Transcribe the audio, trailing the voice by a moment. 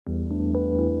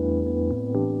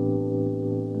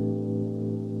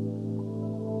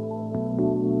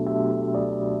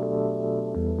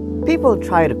People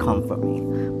try to comfort me,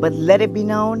 but let it be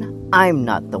known, I'm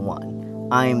not the one.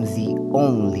 I'm the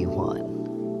only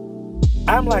one.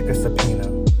 I'm like a subpoena.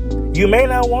 You may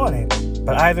not want it,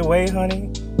 but either way, honey,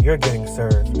 you're getting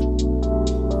served.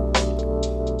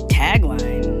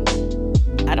 Tagline?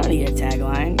 I don't need a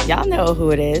tagline. Y'all know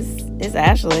who it is. It's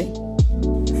Ashley.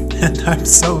 And I'm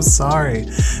so sorry,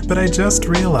 but I just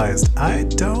realized I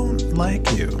don't like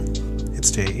you.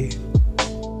 It's J.E.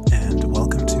 And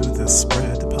welcome to the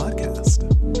Spread Podcast.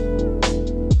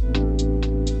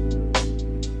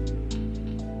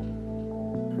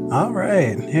 All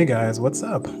right. Hey guys, what's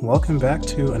up? Welcome back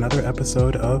to another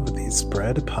episode of the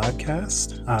Spread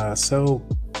Podcast. So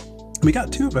we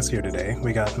got two of us here today.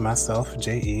 We got myself,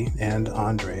 J.E., and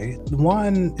Andre.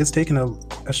 One is taking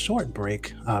a short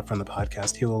break from the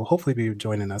podcast. He will hopefully be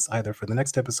joining us either for the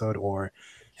next episode or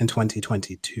in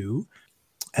 2022.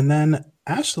 And then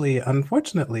Ashley,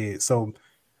 unfortunately,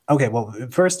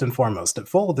 first and foremost,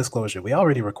 full disclosure, we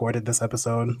already recorded this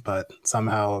episode, but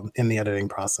somehow in the editing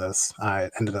process, I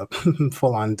ended up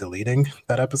full on deleting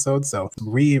that episode. So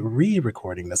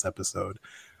re-recording this episode.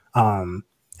 And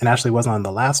Ashley wasn't on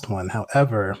the last one.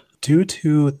 However, due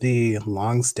to the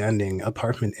long-standing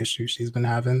apartment issue she's been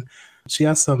having, she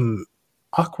has some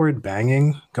awkward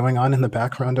banging going on in the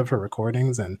background of her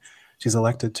recordings, and she's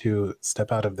elected to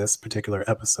step out of this particular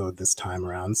episode this time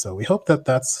around. So we hope that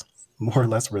that's more or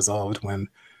less resolved when,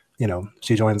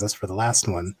 she joins us for the last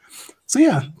one. So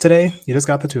yeah, today you just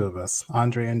got the two of us,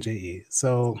 Andre and J.E.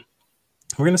 So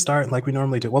we're going to start like we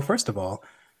normally do. Well, first of all,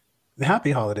 happy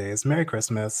holidays, Merry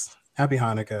Christmas, Happy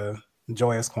Hanukkah,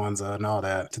 joyous Kwanzaa, and all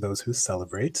that to those who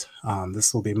celebrate.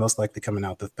 This will be most likely coming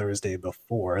out the Thursday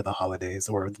before the holidays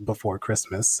or before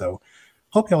Christmas. So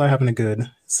hope y'all are having a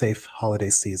good, safe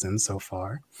holiday season so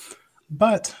far.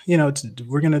 But,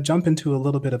 we're going to jump into a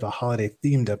little bit of a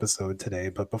holiday-themed episode today.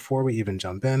 But before we even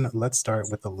jump in, let's start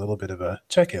with a little bit of a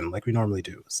check-in like we normally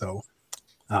do. So,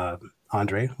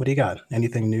 Andre, what do you got?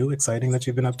 Anything new, exciting that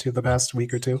you've been up to the past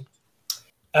week or two?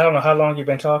 I don't know how long you've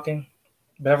been talking,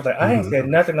 but I was like, I ain't said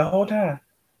nothing the whole time.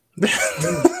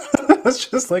 It's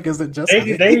just like, is it just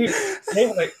they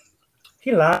were like,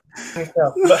 he lied to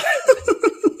himself. But,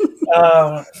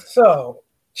 so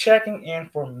checking in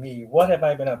for me, what have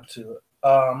I been up to?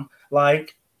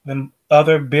 Like the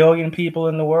other billion people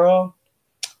in the world,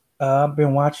 I've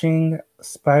been watching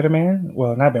Spider-Man.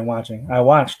 Well, not been watching. I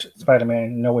watched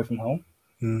Spider-Man No Way From Home.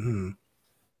 Mm-hmm.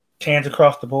 Hands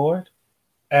across the board.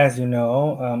 As you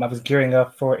know, I was gearing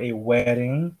up for a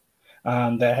wedding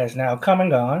that has now come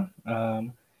and gone.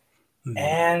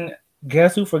 And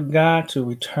guess who forgot to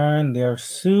return their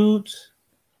suit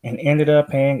and ended up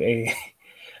paying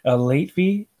a late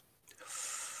fee?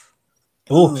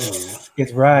 Ooh,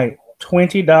 it's right.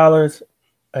 $20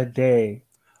 a day.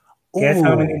 Guess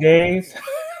how many days?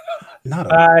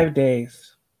 5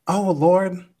 days. Oh,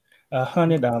 Lord.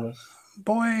 $100.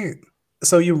 Boy.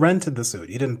 So you rented the suit.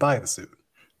 You didn't buy the suit.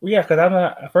 Well, yeah, because I'm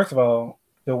not. First of all,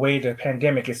 the way the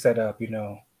pandemic is set up,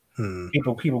 people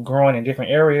growing in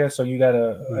different areas, so you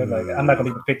gotta I'm not gonna be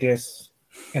able to fit this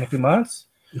in a few months,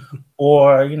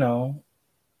 or I'm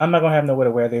not gonna have nowhere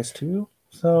to wear this to.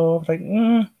 So I was like,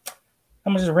 I'm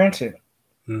gonna just rent it.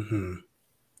 Mm-hmm.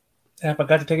 And I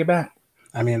forgot to take it back.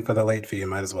 I mean, for the late fee, you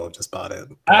might as well have just bought it.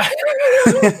 I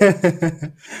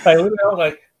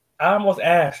almost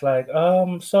asked,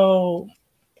 so.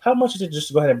 How much is it just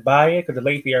to go ahead and buy it? Because the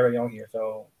late fee already on here.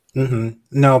 So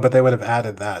No, but they would have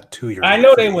added that to your. I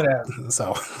know they would have.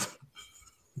 So,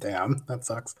 damn, that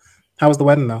sucks. How was the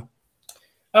wedding though?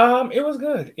 It was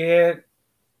good.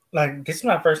 This is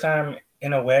my first time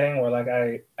in a wedding where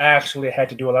I actually had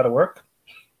to do a lot of work.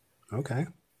 Okay.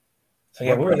 So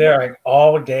yeah, we were there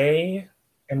all day,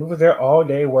 and we were there all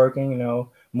day working.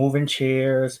 Moving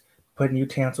chairs, putting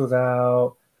utensils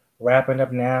out, wrapping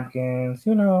up napkins.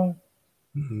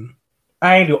 Mm-hmm.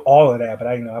 I didn't do all of that, but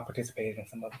I participated in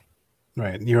some of it.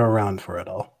 Right, you're around for it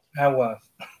all. I was.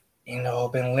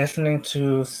 Been listening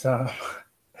to some,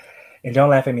 and don't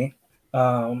laugh at me,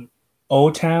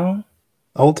 Old Town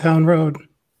Road.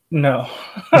 No.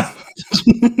 I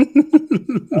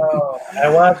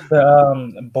watched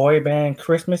the boy band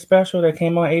Christmas special that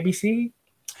came on ABC.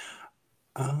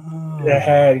 Oh. That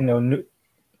had, new.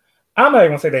 I'm not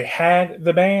even gonna say they had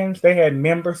the bands. They had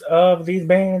members of these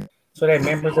bands. So they had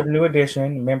members of New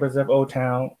Edition, members of Old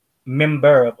Town,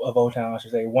 member of Old Town, I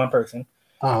should say, one person.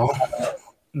 Oh.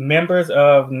 Members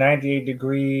of 98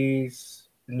 Degrees,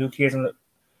 New Kids on the...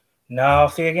 No,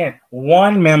 see again.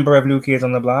 One member of New Kids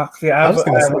on the Block. See, I was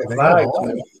going to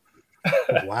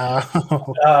say,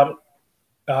 wow.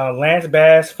 Lance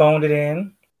Bass phoned it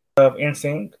in of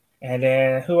NSYNC. And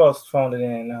then who else phoned it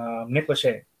in? Nick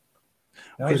Lachey.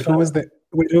 No, Wait,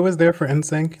 who was there for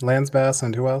NSYNC? Lance Bass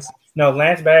and who else? no,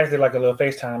 Lance Bass did like a little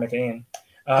FaceTime at the end.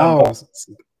 Oh, But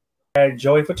had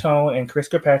Joey Fatone and Chris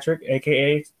Kirkpatrick,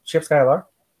 aka Chip Skylar.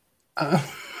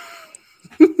 oh,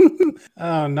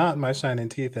 not My Shining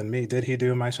Teeth and Me. Did he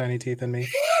do My Shiny Teeth and Me?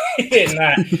 He did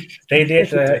not. They did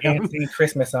the Damn. NSYNC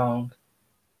Christmas song.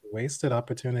 Wasted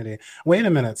opportunity. Wait a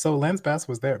minute. So Lance Bass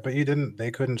was there, but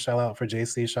they couldn't shell out for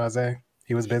JC Chazé.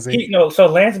 He was busy. So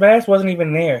Lance Bass wasn't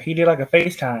even there. He did like a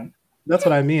FaceTime. That's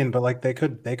what I mean. But like they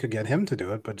could get him to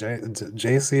do it, but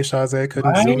JC Chazé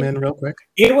couldn't Right? zoom in real quick.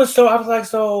 It was so I was like,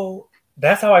 so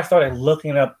that's how I started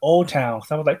looking up Old Town.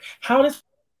 So I was like, how does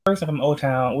person from Old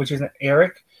Town, which isn't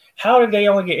Eric, how did they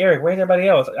only get Eric? Where's everybody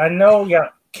else? I know y'all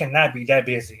cannot be that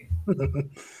busy.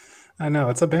 I know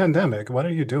it's a pandemic. What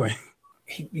are you doing?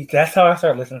 That's how I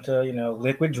started listening to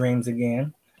Liquid Dreams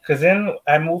again. Because then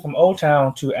I moved from Old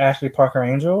Town to Ashley Parker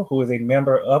Angel, who is a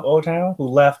member of Old Town, who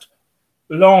left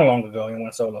long ago and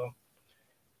went solo.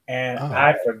 And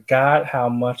I forgot how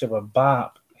much of a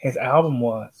bop his album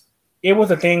was. It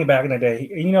was a thing back in the day.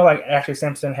 Like Ashley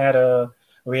Simpson had a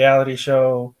reality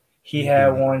show. He had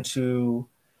one too.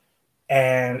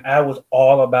 And I was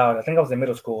all about it. I think I was in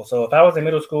middle school. So if I was in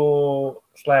middle school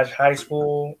 / high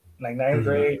school, like ninth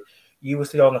grade, you were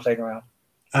still on the playground.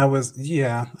 I was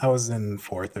in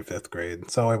 4th or 5th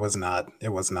grade, so it was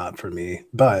not for me.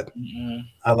 But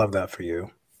I love that for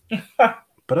you.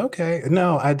 But okay,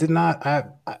 no, I did not.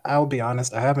 I'll be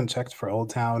honest, I haven't checked for Old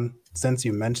Town since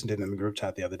you mentioned it in the group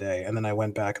chat the other day, and then I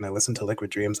went back and I listened to Liquid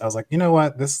Dreams. I was like, you know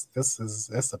what, it's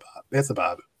a bop. It's a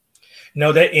bop.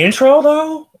 No, that intro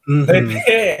though,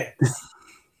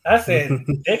 I said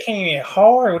they came in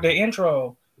hard with the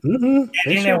intro. And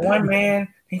then that one man,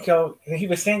 he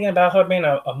was singing about her being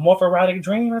a morphotic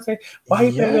dream. I said, why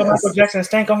you put Michael Jackson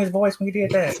stank on his voice when he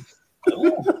did that?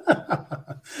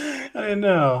 I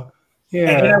know. Yeah.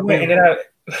 And then I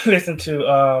listened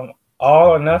to All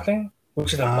or Nothing,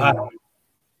 which is a bop.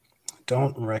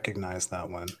 Don't recognize that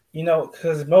one.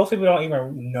 Because most people don't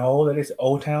even know that it's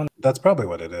Old Town. That's probably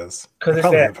what it is. Because it's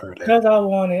that. Because I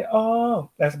want it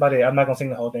all. That's about it. I'm not gonna sing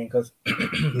the whole thing because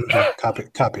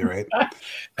copyright.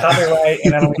 Copyright,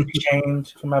 and I don't want to be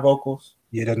shamed for my vocals.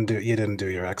 You didn't do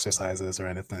your exercises or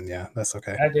anything. Yeah, that's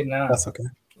okay. I did not. That's okay.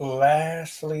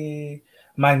 Lastly,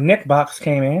 my Nick box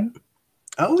came in.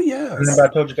 Oh yes. Remember I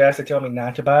told you guys to tell me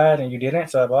not to buy it, and you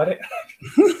didn't, so I bought it.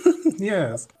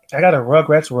 Yes. I got a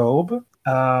Rugrats robe.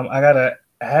 I got a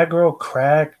Aggro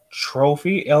Crag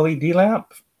Trophy LED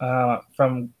lamp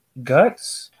from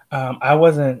Guts. I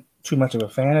wasn't too much of a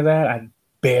fan of that. I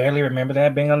barely remember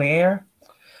that being on the air.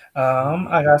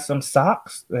 I got some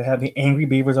socks that have the Angry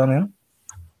Beavers on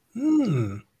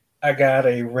them. I got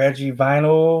a Reggie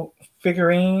vinyl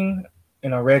figurine,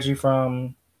 Reggie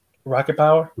from Rocket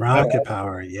Power. Rocket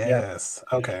Power, yes.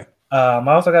 Yeah. Okay. I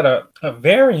also got a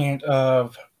variant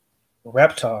of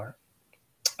Reptar.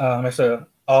 It's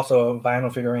also a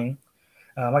vinyl figurine.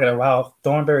 I got a Ralph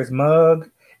Thornberry's mug,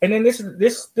 and then this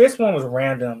one was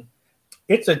random.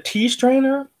 It's a tea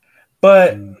strainer,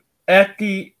 but at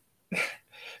the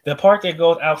part that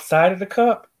goes outside of the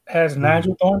cup has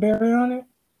Nigel Thornberry on it.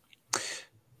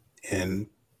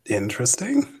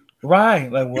 Interesting.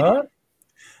 Right? Like what?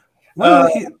 Well,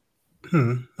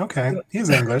 okay. He's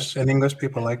English, and English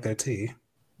people like their tea.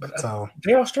 So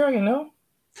they're Australian, no?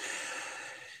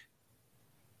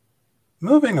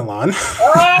 Moving along. So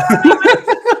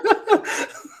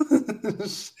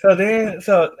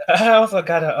I also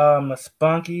got a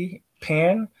Spunky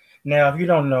pen. Now, if you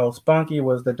don't know, Spunky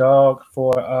was the dog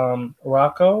for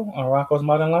Rocco on Rocco's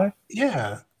Modern Life.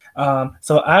 Yeah.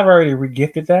 So I've already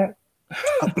regifted that.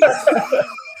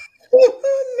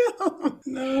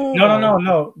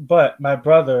 No. But my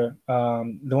brother,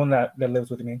 the one that lives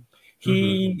with me,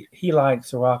 he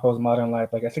likes Rocco's Modern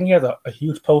Life. Like I think he has a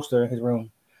huge poster in his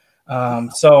room.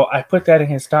 So I put that in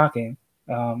his stocking,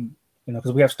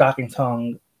 because we have stockings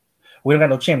hung. We don't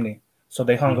got no chimney, so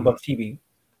they hung above the TV.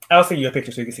 I'll send you a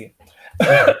picture so you can see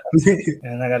it.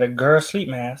 And I got a girl sleep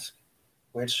mask,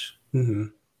 which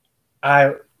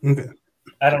I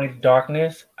don't need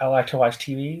darkness. I like to watch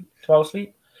TV to fall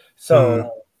asleep. So,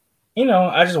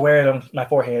 I just wear it on my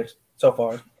forehead so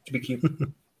far to be cute.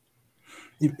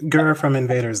 Girl from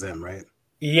Invader Zim, right?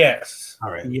 Yes.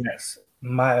 All right. Yes.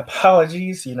 My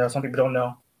apologies. Some people don't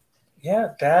know. Yeah,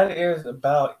 that is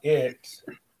about it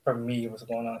for me. What's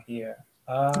going on here?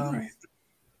 All right.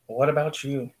 What about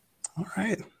you? All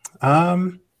right.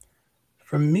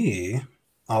 For me,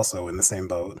 also in the same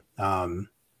boat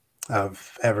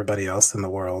of everybody else in the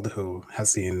world who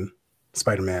has seen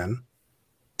Spider-Man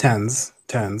tens.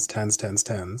 I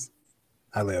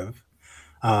live.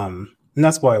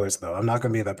 Not spoilers though. I'm not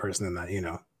gonna be that person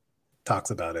that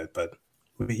talks about it, but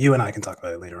you and I can talk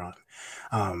about it later on.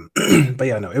 But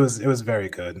yeah, no, it was very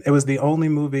good. It was the only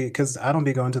movie because I don't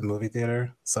be going to the movie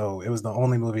theater, so it was the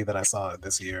only movie that I saw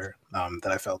this year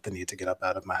that I felt the need to get up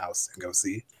out of my house and go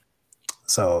see.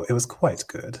 So it was quite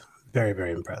good. Very,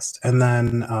 very impressed. And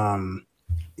then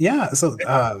yeah, so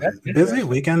That's busy interesting.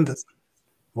 weekend.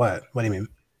 What? What do you mean?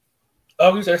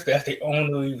 Oh, you said that's the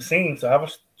only movie you've seen. So I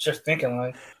was just thinking,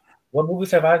 like, what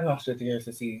movies have I gone to the theaters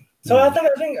to see? So I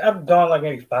think I've gone like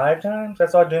maybe 5 times. I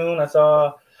saw Dune. I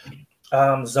saw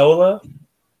Zola,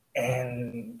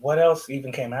 and what else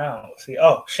even came out? Let's see,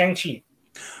 oh, Shang-Chi.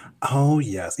 Oh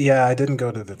yes, yeah. I didn't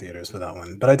go to the theaters for that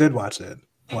one, but I did watch it.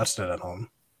 Watched it at home.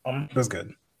 It was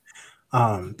good.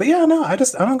 But yeah, no, I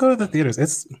don't go to the theaters.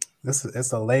 It's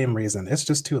a lame reason. It's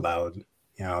just too loud.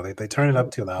 They turn it up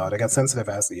too loud. I got sensitive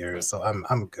ass ears, so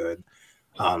I'm good.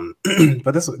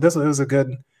 But this was a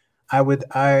good.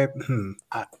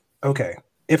 Okay.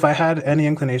 If I had any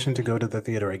inclination to go to the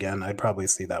theater again, I'd probably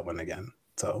see that one again.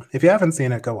 So if you haven't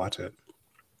seen it, go watch it.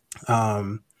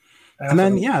 And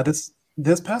then yeah,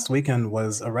 this past weekend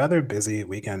was a rather busy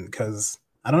weekend because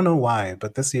I don't know why,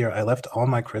 but this year I left all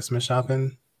my Christmas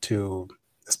shopping to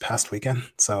this past weekend.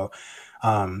 So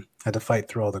I had to fight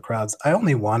through all the crowds. I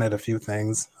only wanted a few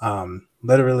things.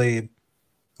 Literally,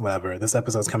 whatever. This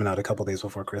episode's coming out a couple days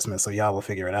before Christmas, so y'all will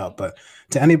figure it out. But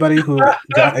to anybody who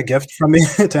got a gift from me,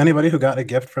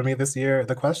 this year,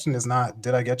 the question is not,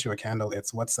 did I get you a candle?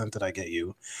 It's what scent did I get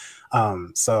you?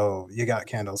 So you got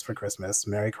candles for Christmas.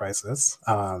 Merry Crisis.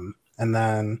 And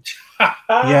then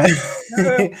yeah.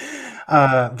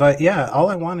 But yeah, all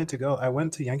I wanted to go, I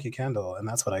went to Yankee Candle and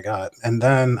that's what I got. And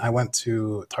then I went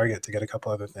to Target to get a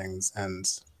couple other things, and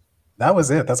that was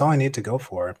it. That's all I need to go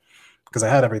for because I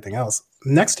had everything else.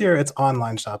 Next year it's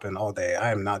online shopping all day.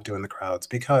 I am not doing the crowds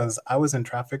because I was in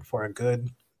traffic for a good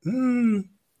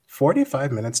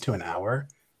 45 minutes to an hour,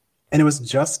 and it was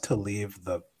just to leave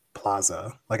the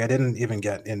plaza. Like I didn't even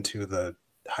get into the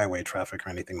highway traffic or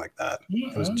anything like that.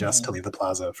 It was just to leave the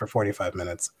plaza for 45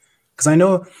 minutes. Because I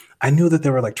knew that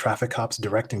there were like traffic cops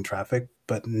directing traffic,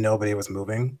 but nobody was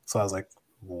moving. So I was like,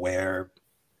 where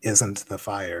isn't the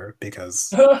fire?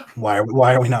 Because why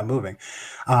are we not moving?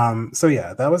 So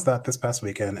yeah, that was that this past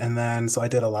weekend. And then so I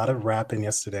did a lot of rapping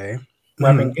yesterday.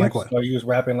 Rapping like gifts, what? or you was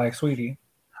rapping like Sweetie?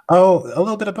 Oh, a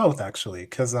little bit of both actually.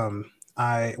 Because no,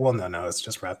 it's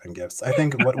just wrapping gifts. I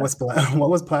think what was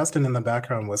blasting in the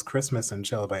background was "Christmas and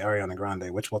Chill" by Ariana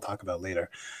Grande, which we'll talk about later.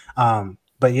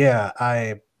 But yeah,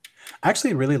 I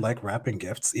actually really like wrapping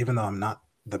gifts, even though I'm not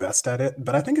the best at it.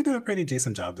 But I think I did a pretty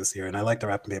decent job this year, and I like the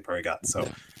wrapping paper I got. So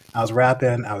I was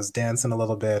rapping, I was dancing a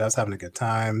little bit, I was having a good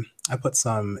time. I put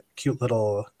some cute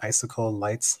little icicle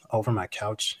lights over my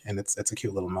couch, and it's a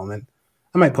cute little moment.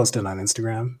 I might post it on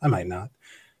Instagram. I might not.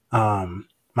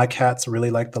 My cats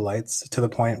really like the lights to the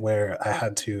point where I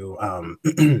had to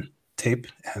tape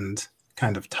and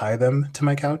kind of tie them to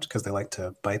my couch because they like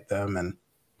to bite them and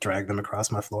drag them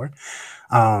across my floor.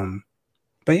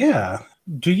 But yeah.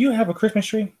 Do you have a Christmas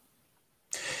tree?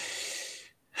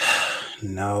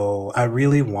 No, I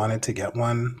really wanted to get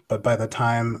one, but by the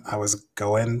time I was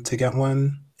going to get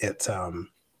one,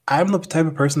 I'm the type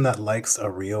of person that likes a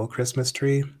real Christmas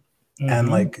tree. And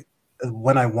like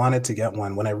when I wanted to get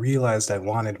one, when I realized I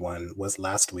wanted one was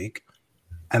last week.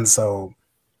 And so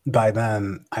by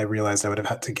then I realized I would have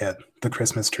had to get the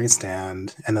Christmas tree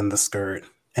stand and then the skirt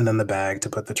and then the bag to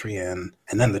put the tree in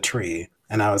and then the tree.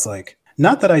 And I was like,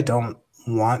 not that I don't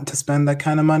want to spend that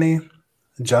kind of money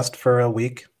just for a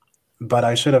week, but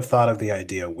I should have thought of the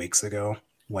idea weeks ago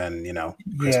when,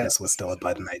 Christmas was still a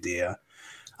budding idea.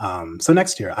 So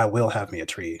next year I will have me a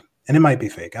tree, and it might be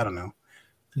fake. I don't know.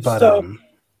 But so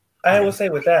I will say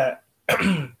with that,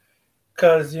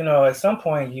 because at some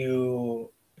point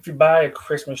if you buy a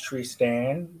Christmas tree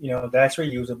stand, that's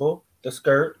reusable. The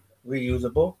skirt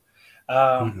reusable.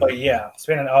 But yeah,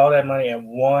 spending all that money at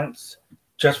once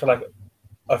just for like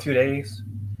a few days,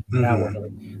 not worth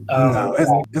it.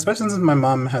 No, especially since my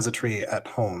mom has a tree at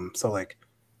home, so like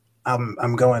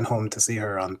I'm going home to see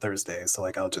her on Thursday, so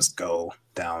like I'll just go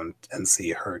down and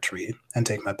see her tree and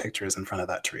take my pictures in front of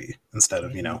that tree instead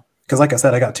of because like I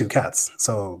said, I got 2 cats,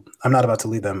 so I'm not about to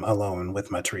leave them alone with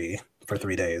my tree for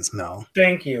 3 days. No.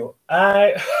 Thank you.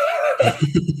 I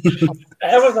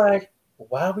was like,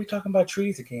 why are we talking about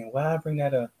trees again? Why I bring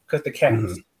that up? Because the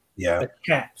cats. Yeah. The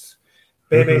cats.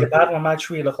 Baby, the bottom of my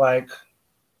tree look like,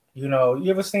 you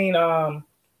ever seen let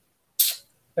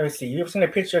me see, you ever seen a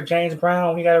picture of James Brown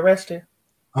when he got arrested?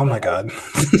 Oh my God.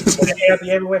 With the hair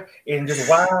be everywhere and just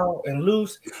wild and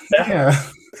loose.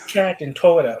 That's the cat and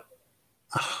tore it up.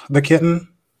 The kitten?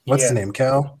 What's his name?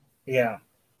 Cal? Yeah.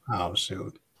 Oh,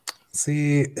 shoot.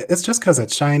 See, it's just because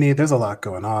it's shiny. There's a lot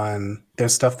going on.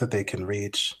 There's stuff that they can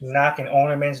reach. Knocking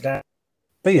ornaments down.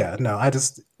 But yeah, no, I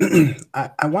just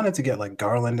I wanted to get like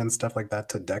garland and stuff like that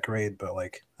to decorate, but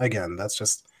like again, that's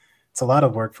just it's a lot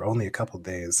of work for only a couple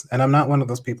days. And I'm not one of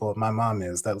those people, my mom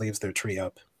is, that leaves their tree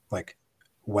up like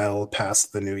well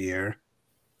past the new year.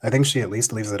 I think she at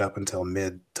least leaves it up until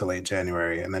mid to late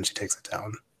January and then she takes it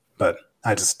down. But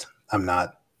I'm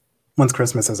not. Once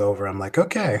Christmas is over, I'm like,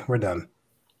 okay, we're done.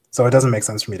 So it doesn't make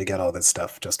sense for me to get all this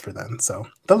stuff just for then. So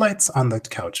the lights on the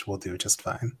couch will do just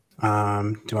fine. Do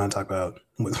you want to talk about?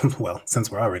 Well,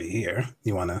 since we're already here,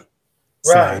 you want to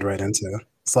slide right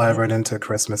into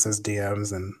Christmas's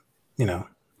DMs and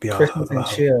be all Christmas and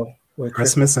chill.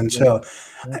 Christmas and chill.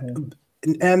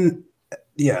 And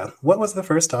yeah, what was the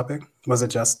first topic? Was it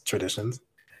just traditions?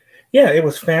 Yeah, it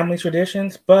was family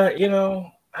traditions, but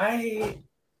I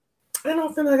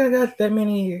don't feel like I got that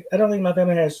many. I don't think my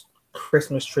family has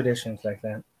Christmas traditions like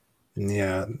that.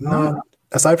 Yeah, not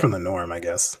aside from the norm, I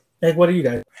guess. Like, what do you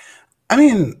guys? I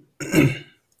mean,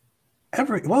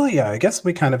 I guess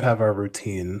we kind of have our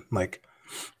routine. Like,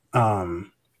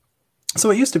 so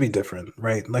it used to be different,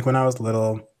 right? Like when I was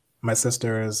little, my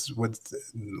sisters would,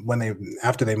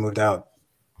 after they moved out,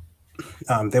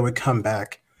 they would come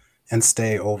back and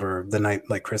stay over the night,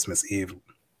 like Christmas Eve,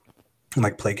 and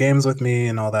like play games with me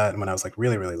and all that. And when I was like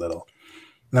really, really little,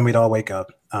 and then we'd all wake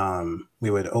up.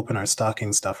 We would open our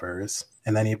stocking stuffers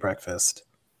and then eat breakfast,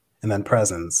 and then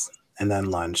presents, and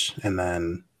then lunch, and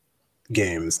then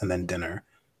games, and then dinner,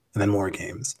 and then more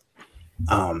games.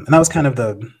 And that was kind of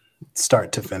the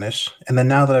start to finish. And then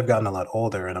now that I've gotten a lot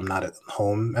older and I'm not at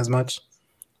home as much,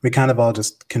 we kind of all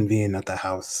just convene at the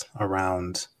house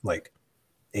around like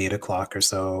 8 o'clock or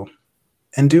so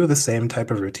and do the same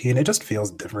type of routine. It just feels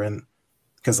different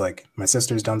because like my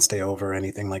sisters don't stay over or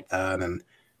anything like that. And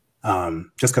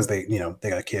just because they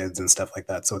got kids and stuff like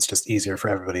that. So it's just easier for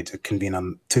everybody to convene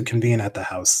at the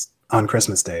house on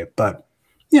Christmas Day. But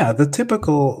yeah, the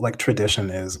typical like tradition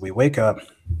is we wake up,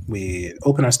 we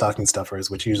open our stocking stuffers,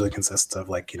 which usually consists of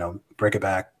like,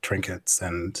 bric-a-brac, trinkets,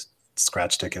 and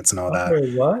scratch tickets and all that.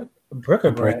 What?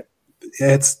 Bric-a-brac?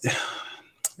 It's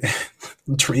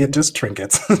just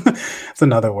trinkets. It's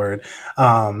another word.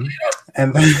 And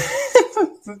then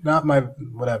not my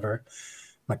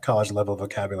college level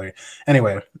vocabulary.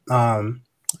 Anyway, and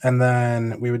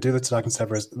then we would do the stocking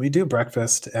stuffers. We do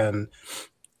breakfast, and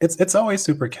it's always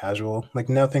super casual. Like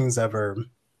nothing's ever.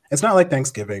 It's not like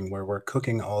Thanksgiving where we're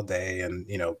cooking all day and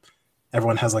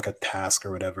everyone has like a task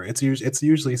or whatever. It's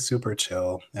usually super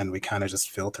chill, and we kind of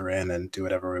just filter in and do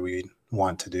whatever we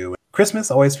want to do. Christmas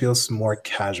always feels more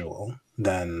casual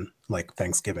than like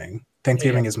Thanksgiving.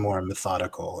 Thanksgiving is more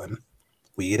methodical, and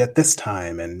we eat at this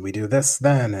time and we do this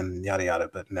then and yada yada.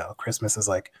 But no, Christmas is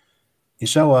like you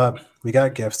show up, we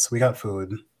got gifts, we got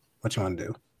food. What you want to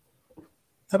do?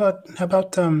 How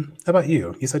about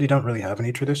you? You said you don't really have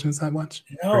any traditions that much?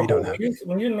 No, or you don't have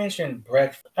when you mentioned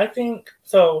breakfast, I think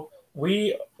so.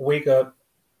 We wake up.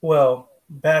 Well,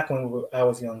 back when I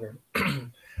was younger,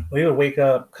 we would wake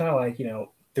up kind of like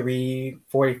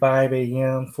 3:45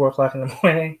 a.m., 4 o'clock in the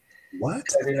morning. What?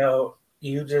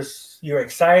 You're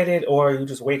excited, or you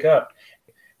just wake up,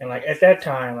 and like at that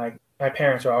time, like my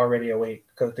parents are already awake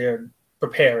because they're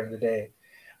preparing the day.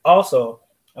 Also,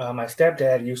 my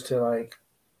stepdad used to like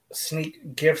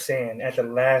sneak gifts in at the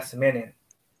last minute.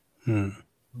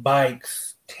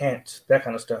 Bikes, tents, that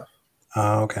kind of stuff.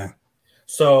 Oh, okay.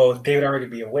 So they would already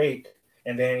be awake,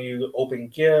 and then you open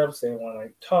gifts, they want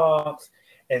like talks,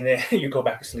 and then you go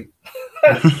back to sleep.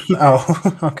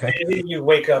 Oh, okay. And then you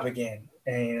wake up again,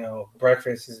 and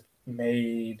breakfast is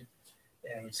made,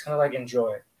 and you just kind of like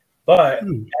enjoy it. But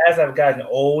as I've gotten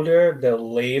older, the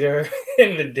later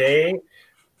in the day,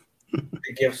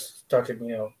 the gifts started,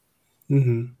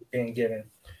 being given.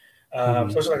 So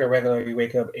it's like a regular, you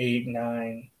wake up 8,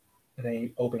 9, and then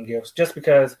you open gifts. Just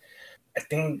because I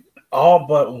think all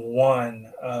but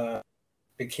one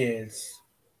the kids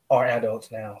are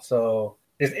adults now. So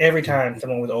just every time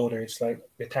someone was older, it's like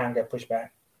the time got pushed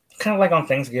back. Kind of like on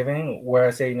Thanksgiving, where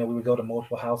I say, we would go to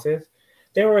multiple houses.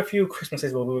 There were a few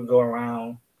Christmases where we would go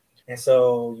around. And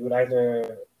so you would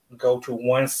either go to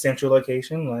one central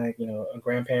location, like, a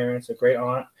grandparents, a great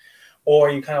aunt, or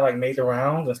you kind of like made the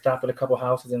rounds and stopped at a couple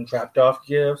houses and dropped off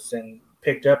gifts and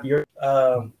picked up your,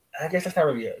 I guess that's not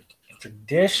really a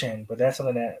tradition, but that's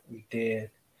something that we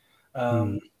did.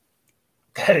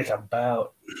 That is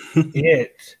about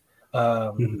it.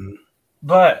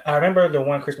 But I remember the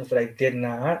one Christmas that I did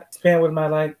not spend with my,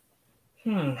 like,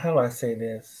 how do I say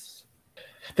this?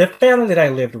 The family that I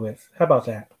lived with. How about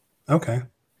that? Okay.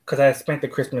 because I spent the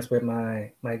Christmas with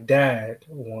my dad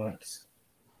once.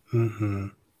 Mm-hmm.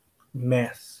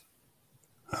 Mess.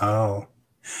 Oh.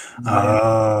 Mess.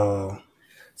 Oh.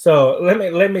 So let me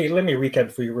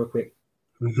recap for you real quick.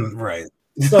 Right.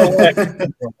 So what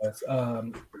was,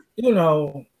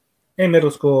 in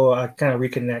middle school, I kind of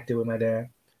reconnected with my dad.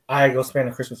 I go spend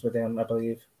a Christmas with him, I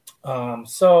believe.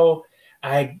 So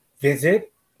I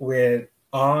visit with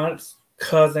aunts,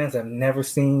 cousins I've never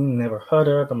seen, never heard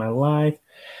of in my life.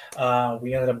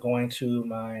 We ended up going to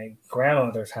my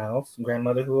grandmother's house,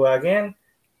 grandmother who, again,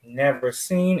 never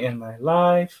seen in my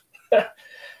life.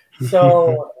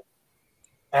 So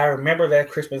I remember that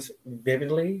Christmas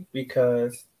vividly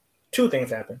because two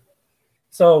things happened.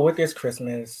 So with this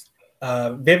Christmas,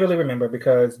 vividly remember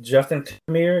because Justin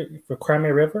premiered for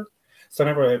Crimea River. So I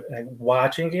remember like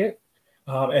watching it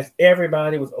as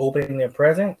everybody was opening their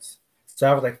presents. So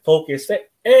I was like, focus.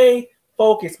 A,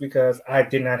 focus because I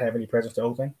did not have any presents to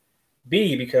open.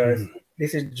 B, because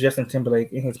this is Justin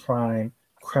Timberlake in his prime,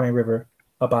 Crimea River,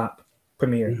 a bop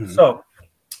premiere. So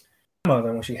my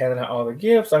mother, when she handed out all the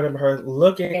gifts, I remember her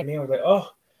looking at me and was like, oh,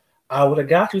 I would have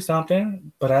got you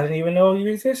something, but I didn't even know you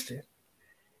existed.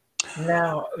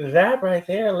 Now that right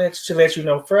there lets you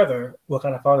know further what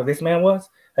kind of father this man was.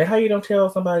 Like how you don't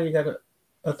tell somebody you got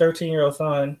a 13-year-old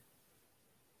son,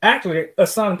 actually a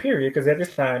son, period, because at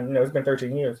this time, it's been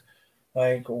 13 years.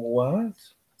 Like what?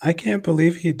 I can't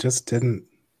believe he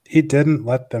didn't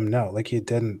let them know. Like he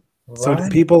didn't.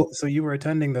 Right. So you were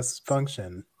attending this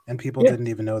function and people Yeah. didn't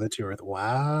even know that you were,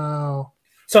 wow.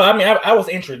 So I mean, I was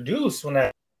introduced when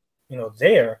I,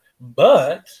 there,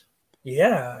 but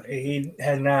yeah, he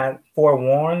had not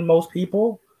forewarned most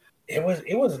people. It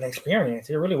was an experience.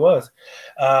 It really was,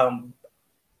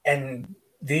 and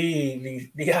the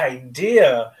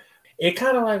idea, it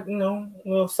kind of like a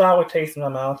little sour taste in my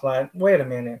mouth. Like, wait a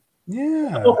minute.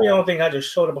 Yeah. I hope you don't think I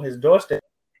just showed up on his doorstep.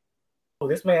 Oh,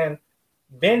 this man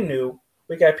Ben knew.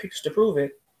 We got pictures to prove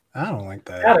it. I don't like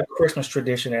that. Not a Christmas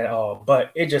tradition at all,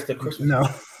 but it's just a Christmas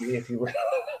tradition, if you will.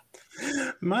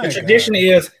 The tradition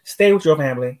is stay with your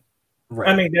family. Right.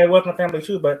 I mean, that was my family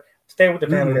too, but stay with the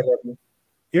family that love you.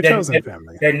 Your chosen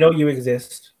family. That know you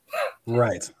exist.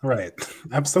 Right.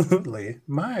 Absolutely.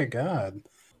 My God.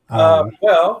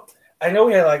 Well, I know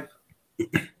we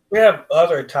have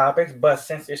other topics, but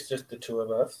since it's just the two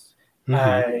of us,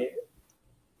 I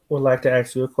would like to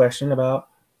ask you a question about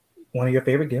one of your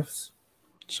favorite gifts.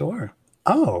 Sure.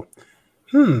 Oh,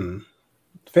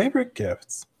 favorite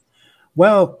gifts.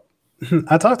 Well,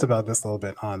 I talked about this a little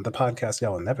bit on the podcast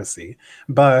y'all will never see,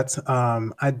 but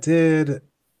I did.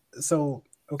 So,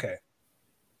 okay.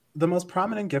 The most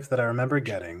prominent gift that I remember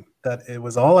getting, that it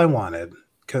was all I wanted,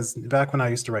 because back when I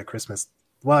used to write Christmas,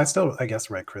 well, I still, I guess,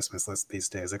 write Christmas lists these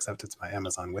days, except it's my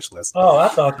Amazon wish list. Oh, I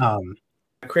thought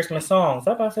Christmas songs.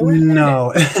 I thought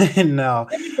no.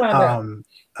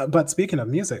 But speaking of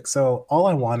music, so all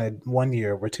I wanted one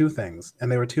year were two things, and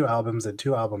they were two albums and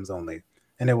two albums only.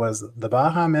 And it was the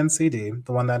Baha Men CD,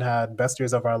 the one that had Best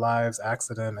Years of Our Lives,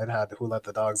 Accident, it had Who Let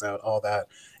the Dogs Out, all that.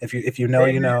 If you know,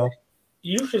 you know.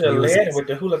 You should have led with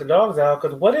the Who Let the Dogs Out,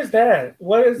 because what is that?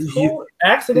 What is who?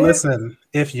 Accident? Listen,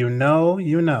 if you know,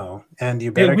 you know, and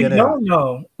you better get in.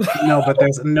 No.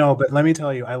 But let me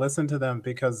tell you, I listened to them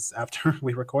because after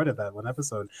we recorded that one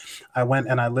episode, I went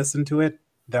and I listened to it.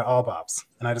 They're all bops.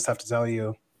 And I just have to tell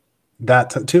you that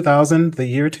the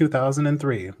year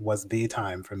 2003 was the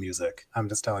time for music. I'm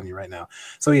just telling you right now.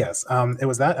 So yes, it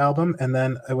was that album. And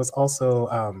then it was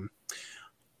also,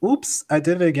 Oops, I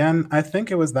Did It Again. I think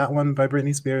it was that one by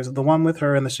Britney Spears, the one with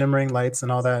her and the shimmering lights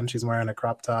and all that. And she's wearing a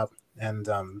crop top and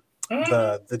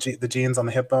the jeans on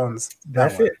the hip bones.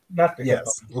 That's it. Not the hip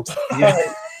bones. Oops. Yeah.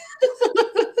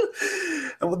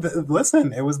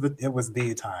 Listen, it was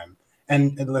the time.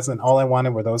 And listen, all I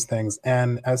wanted were those things.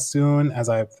 And as soon as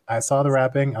I saw the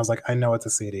wrapping, I was like, I know it's a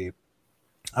CD.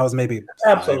 I was maybe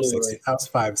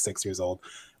 5, 6 years old.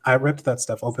 I ripped that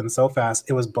stuff open so fast.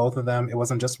 It was both of them. It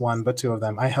wasn't just one, but two of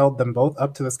them. I held them both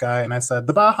up to the sky and I said,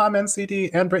 the Baha Men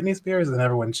CD and Britney Spears, and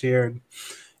everyone cheered.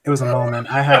 It was a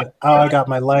moment. I got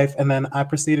my life. And then I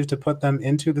proceeded to put them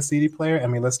into the CD player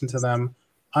and we listened to them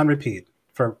on repeat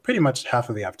for pretty much half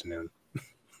of the afternoon.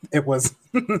 It was,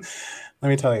 let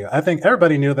me tell you, I think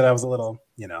everybody knew that I was a little,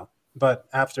 but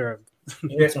after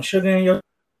you had some sugar in your.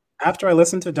 After I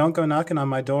listened to Don't Go Knocking on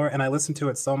My Door, and I listened to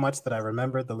it so much that I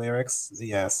remembered the lyrics,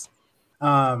 yes.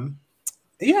 So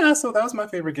that was my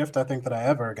favorite gift I think that I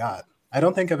ever got. I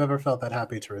don't think I've ever felt that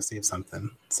happy to receive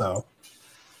something. So,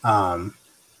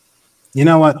 you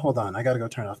know what? Hold on. I got to go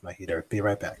turn off my heater. Be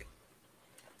right back.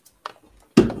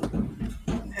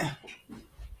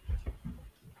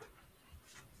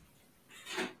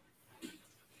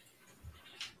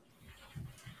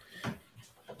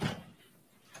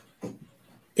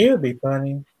 It would be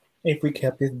funny if we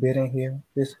kept this bit in here,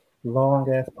 this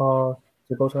long ass pause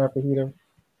to go to our heater.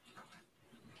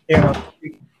 Yeah.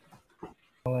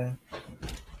 All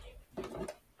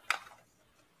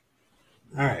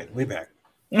right, we back.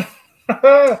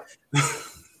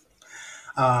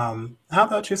 How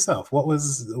about yourself?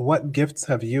 What gifts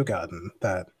have you gotten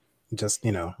that just,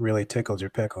 really tickled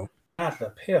your pickle? Not the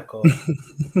pickle.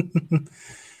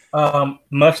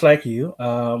 Much like you,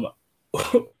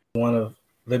 one of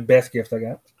the best gifts I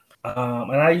got.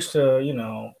 And I used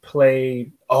to,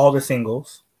 play all the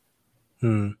singles.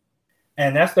 Hmm.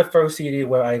 And that's the first CD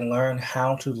where I learned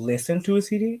how to listen to a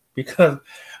CD because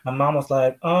my mom was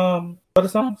like, what are the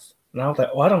songs? And I was like,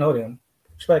 oh, I don't know them.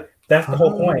 She's like, that's the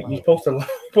whole point. You're supposed to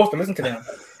listen to them.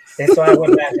 And so I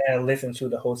went back and listened to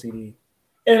the whole CD.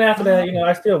 And after that,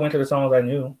 I still went to the songs I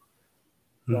knew.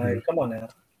 Like, come on now.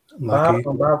 Lucky.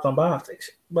 Bob's.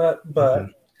 But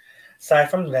aside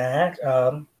from that,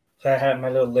 so I had my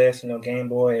little list, Game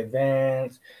Boy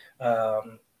Advance,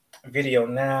 Video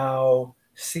Now,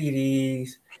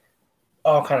 CDs,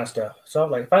 all kind of stuff. So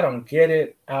like, if I don't get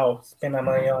it, I'll spend my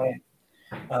money on it.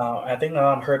 I think my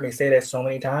mom heard me say that so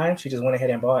many times, she just went ahead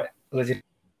and bought legit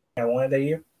I wanted that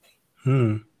year.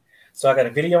 So I got a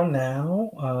Video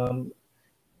Now,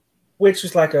 which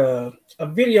is like a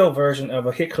video version of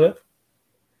a hit clip.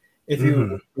 If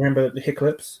you remember the hit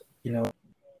clips,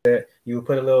 that you would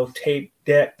put a little tape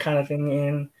deck kind of thing in,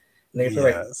 and they put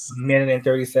like a minute and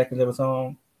 30 seconds of a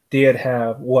song.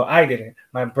 I didn't.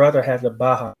 My brother has a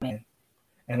Baja Man,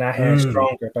 and I had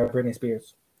Stronger by Britney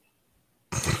Spears.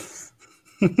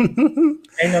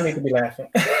 Ain't no need to be laughing.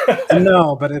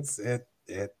 No, but it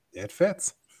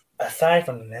fits. Aside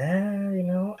from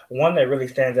that, one that really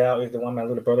stands out is the one my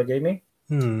little brother gave me.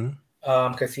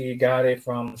 Because he got it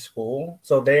from school.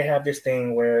 So they have this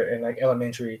thing where in like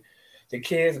elementary, the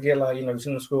kids get like,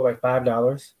 in school like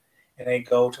 $5, and they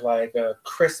go to like a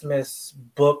Christmas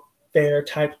book fair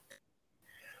type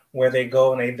where they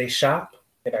go and they shop.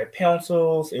 They buy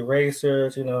pencils,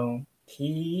 erasers,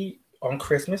 He on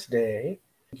Christmas Day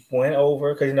went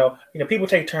over because people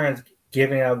take turns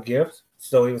giving out gifts.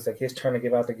 So it was like his turn to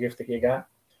give out the gift that he got.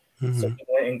 So he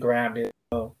went and grabbed it.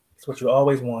 So it's what you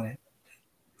always wanted.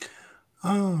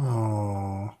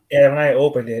 Oh. And when I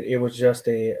opened it, it was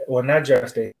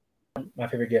my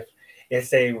favorite gift.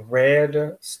 It's a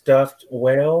red stuffed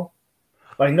whale,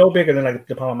 like no bigger than like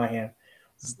the palm of my hand.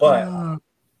 But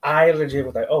I legit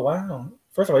was like, oh wow!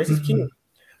 First of all, this is cute.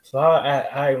 So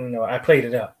I played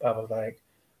it up. I was like,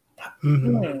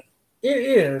 it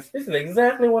is. This is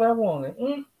exactly what I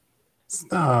wanted.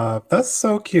 Stop! That's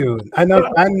so cute. I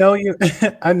know you.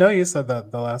 I know you said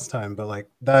that the last time, but like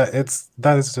that is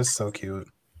just so cute.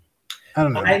 I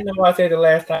don't know. I know I said the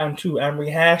last time too. I'm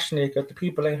rehashing it because the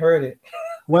people ain't heard it.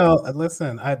 Well,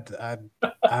 listen,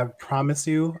 I promise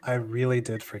you, I really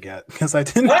did forget because I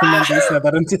didn't remember you said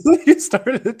that until you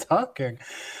started talking.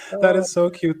 That is so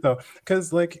cute though,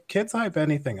 because like kids hype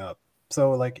anything up.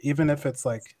 So like even if it's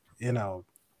like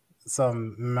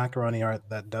some macaroni art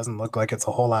that doesn't look like it's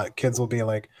a whole lot, kids will be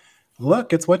like,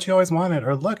 look, it's what you always wanted,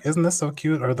 or look, isn't this so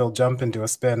cute? Or they'll jump into a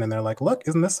spin and they're like, look,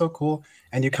 isn't this so cool?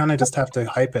 And you kind of just have to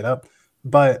hype it up.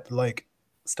 But like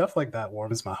stuff like that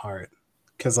warms my heart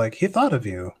because like he thought of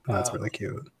you. That's really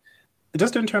cute.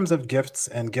 Just in terms of gifts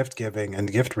and gift giving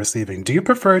and gift receiving, do you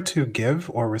prefer to give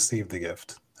or receive the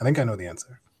gift? I think I know the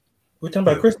answer. We're talking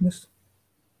about Christmas.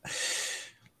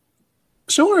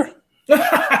 Sure.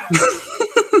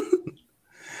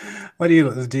 What do you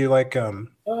like?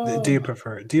 Do you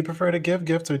prefer to give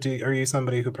gifts, or are you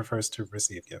somebody who prefers to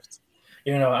receive gifts?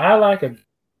 I like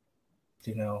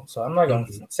so I'm not gonna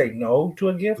say no to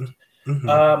a gift.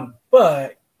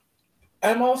 But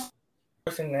I'm also a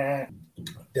person that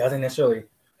doesn't necessarily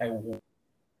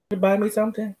buy me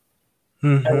something.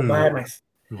 I will buy it myself.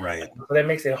 Right. So that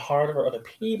makes it harder for other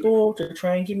people to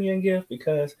try and give me a gift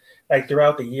because like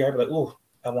throughout the year I'd be like, "Ooh,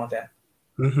 I want that."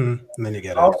 And then you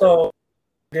get it. Also, at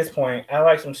this point, I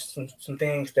like some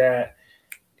things that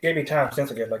give me time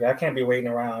sensitive. Like I can't be waiting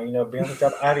around, being on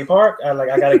top of Ivy Park. I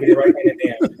gotta get it right then and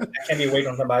there. I can't be waiting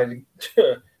on somebody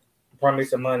to bring me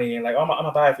some money and like, I'm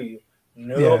gonna buy it for you.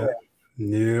 Nope.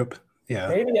 Yeah.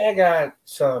 Maybe I got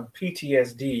some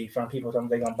PTSD from people saying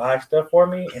they're gonna buy stuff for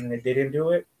me and they didn't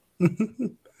do it.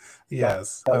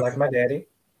 Yes. Like my daddy.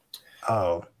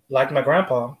 Oh. Like my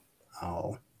grandpa.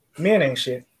 Oh. Men ain't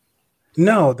shit.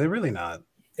 No, they're really not.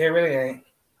 They really ain't.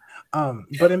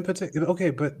 But in particular,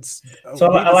 okay, but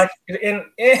so I like to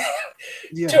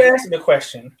answer the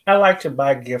question. I like to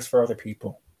buy gifts for other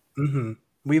people.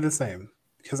 We the same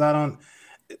because I don't.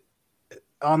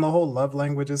 On the whole love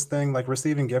languages thing, like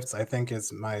receiving gifts, I think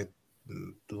is my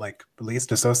like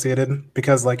least associated,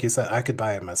 because like you said, I could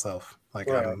buy it myself. Like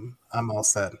Right. I'm all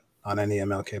set on any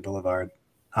MLK Boulevard.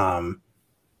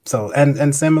 So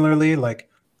and similarly, like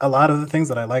a lot of the things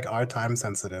that I like are time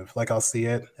sensitive. Like I'll see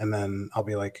it and then I'll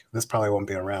be like, this probably won't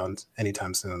be around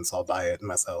anytime soon, so I'll buy it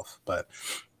myself. But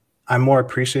I'm more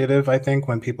appreciative, I think,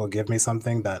 when people give me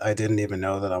something that I didn't even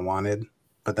know that I wanted,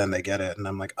 but then they get it and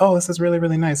I'm like, oh, this is really,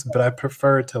 really nice. But I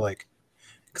prefer to like,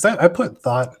 because I put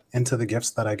thought into the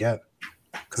gifts that I get,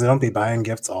 because I don't be buying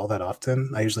gifts all that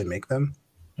often. I usually make them.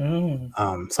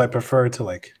 So I prefer to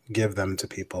like give them to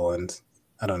people and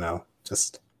I don't know,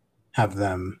 just have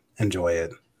them enjoy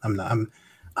it.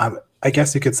 I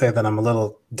guess you could say that I'm a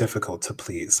little difficult to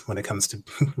please when it comes to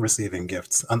receiving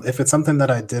gifts. If it's something that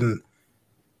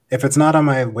if it's not on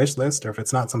my wish list, or if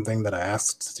it's not something that I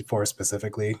asked for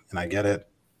specifically and I get it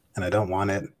and I don't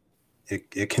want it,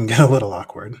 it can get a little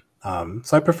awkward.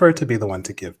 So I prefer to be the one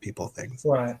to give people things.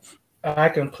 Right. I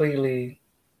completely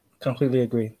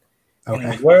agree. Okay.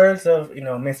 In the words of,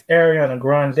 Miss Ariana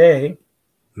Grande.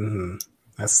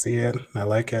 I see it. I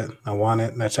like it. I want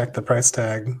it. And I checked the price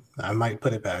tag. I might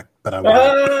put it back, but I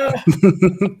want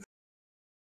it.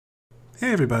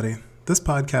 Hey, everybody. This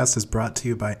podcast is brought to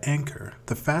you by Anchor,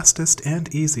 the fastest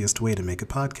and easiest way to make a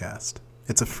podcast.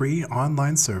 It's a free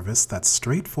online service that's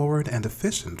straightforward and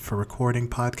efficient for recording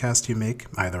podcasts you make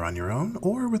either on your own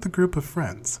or with a group of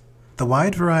friends. The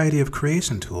wide variety of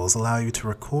creation tools allow you to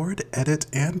record, edit,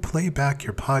 and play back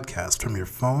your podcast from your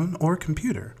phone or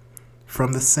computer.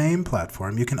 From the same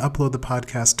platform, you can upload the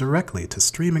podcast directly to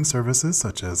streaming services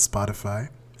such as Spotify,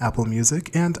 Apple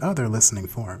Music, and other listening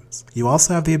forums. You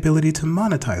also have the ability to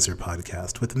monetize your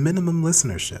podcast with minimum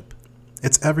listenership.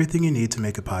 It's everything you need to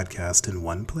make a podcast in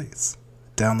one place.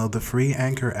 Download the free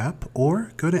Anchor app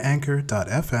or go to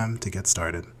anchor.fm to get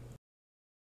started.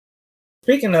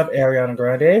 Speaking of Ariana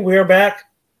Grande, we're back,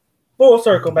 full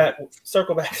circle back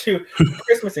to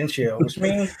Christmas and chill, which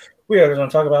means we are going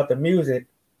to talk about the music,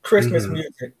 Christmas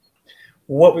music.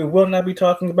 What we will not be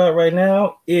talking about right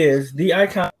now is the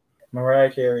icon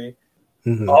Mariah Carey.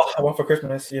 All I Want for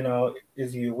Christmas,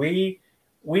 is you.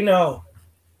 We know.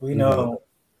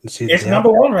 It's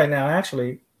number one right now,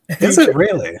 actually. Is it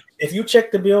really? If you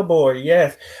check the Billboard,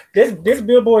 yes. This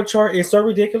Billboard chart is so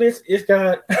ridiculous. It's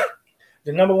got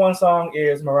the number one song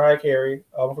is Mariah Carey,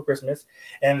 All I Want for Christmas.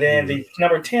 And then the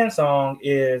number 10 song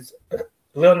is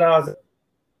Lil Nas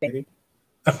X.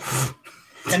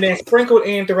 And then sprinkled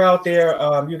in throughout there,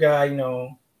 you got,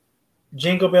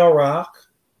 Jingle Bell Rock.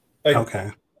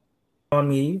 Okay. On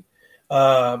Me.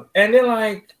 And then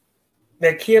like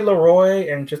that Kid Leroy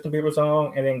and Justin Bieber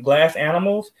song, and then Glass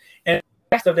Animals. And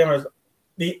the rest of them is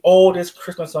the oldest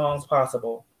Christmas songs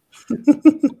possible.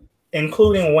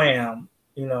 Including Wham.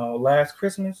 Last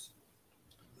Christmas.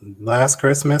 Last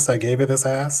Christmas, I gave you this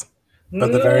ass.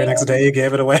 But the very next day you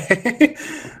gave it away.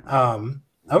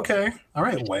 Okay. All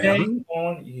right, Wham. Shame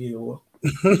on you.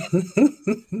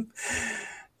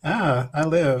 I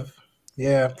live.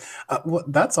 Yeah. Well,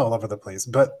 that's all over the place.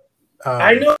 But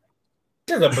I know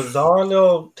this is a bizarre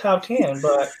little top 10,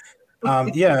 but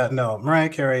yeah, no, Mariah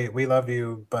Carey, we love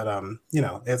you, but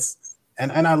it's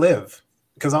and I live,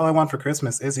 because all I want for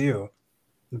Christmas is you.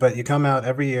 But you come out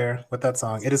every year with that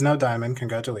song. It is now Diamond.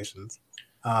 Congratulations.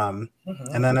 And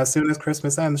then as soon as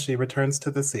Christmas ends, she returns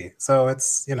to the sea. So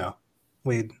it's,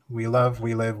 we love,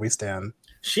 we live, we stand.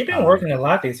 She's been working a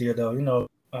lot this year, though.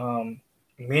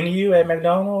 Menu at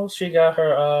McDonald's. She got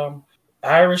her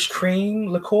Irish cream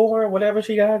liqueur, whatever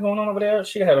she got going on over there.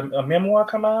 She had a memoir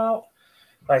come out.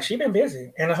 Like, she been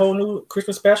busy. And a whole new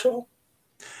Christmas special.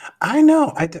 I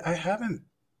know. I haven't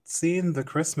seen the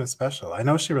Christmas special. I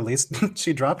know she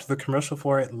dropped the commercial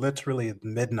for it literally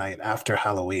midnight after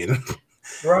Halloween.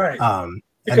 Right.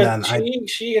 Because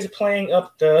she is playing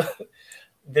up the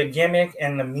gimmick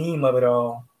and the meme of it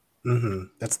all.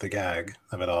 That's the gag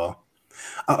of it all.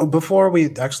 Before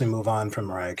we actually move on from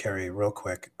Mariah Carey real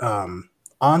quick,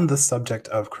 on the subject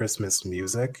of Christmas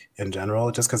music in general,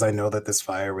 just because I know that this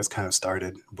fire was kind of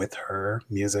started with her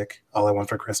music, All I Want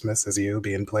for Christmas Is You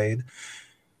being played.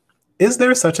 Is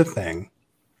there such a thing,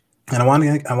 and I want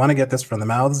to get this from the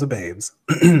mouths of babes,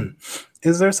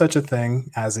 is there such a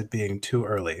thing as it being too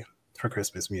early for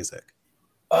Christmas music?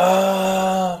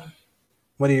 What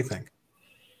do you think?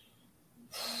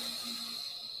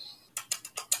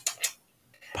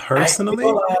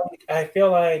 Personally? I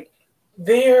feel like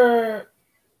they're,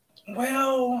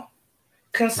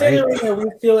 considering that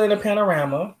we're still in a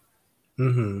panorama,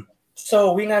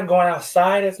 so we're not going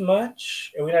outside as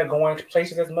much, and we're not going to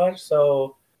places as much,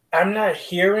 so I'm not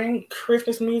hearing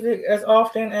Christmas music as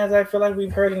often as I feel like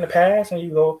we've heard in the past. And you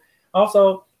go,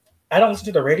 also, I don't listen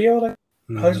to the radio. I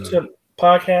listen to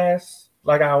podcasts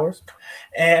like ours,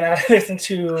 and I listen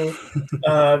to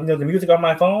the music on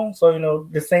my phone. So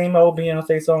the same old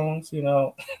Beyonce songs.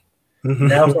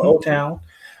 Now for Old Town.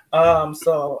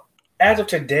 So as of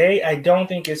today, I don't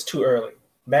think it's too early.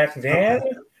 Back then,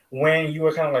 when you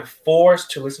were kind of like forced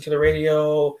to listen to the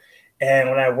radio, and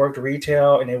when I worked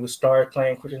retail and it would start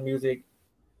playing Christmas music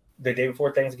the day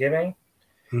before Thanksgiving,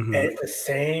 and it's the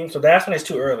same. So that's when it's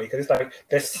too early because it's like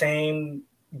the same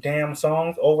damn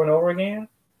songs over and over again.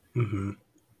 Right.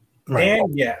 Then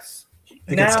yes.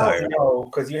 It gets tired. No,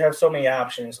 because you have so many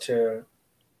options to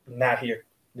not hear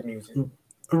the music.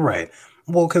 Right.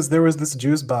 Well, because there was this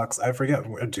juice box, I forget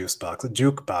a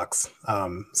jukebox,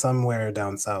 somewhere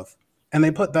down south. And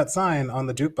they put that sign on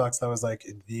the jukebox that was like,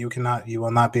 you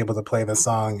will not be able to play the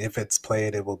song. If it's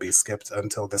played, it will be skipped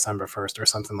until December 1st or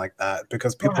something like that,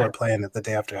 because people are playing it the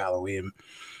day after Halloween.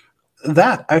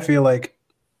 That, I feel like,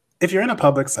 if you're in a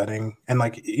public setting and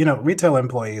retail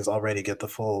employees already get the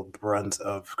full brunt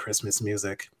of Christmas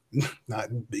music, not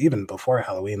even before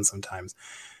Halloween sometimes.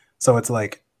 So it's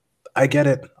like, I get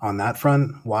it on that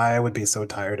front, why I would be so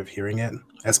tired of hearing it,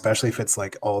 especially if it's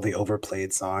like all the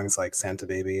overplayed songs like Santa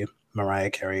Baby,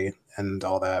 Mariah Carey, and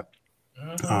all that.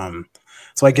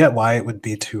 So I get why it would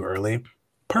be too early.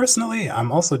 Personally,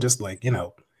 I'm also just like,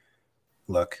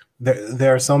 look,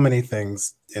 there are so many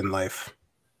things in life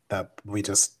that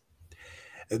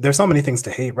there's so many things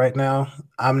to hate right now.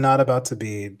 I'm not about to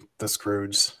be the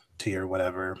Scrooge to your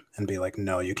whatever and be like,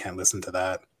 no, you can't listen to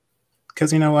that.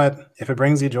 Because you know what? If it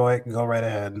brings you joy, go right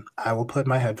ahead. I will put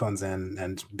my headphones in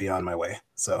and be on my way.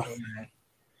 So,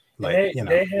 they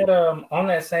had on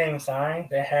that same sign,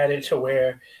 they had it to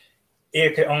where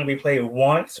it could only be played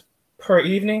once per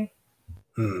evening.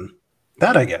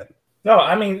 That I get. No,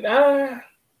 I mean,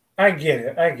 I get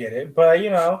it. But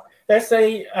let's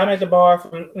say I'm at the bar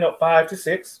from 5 to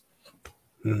 6.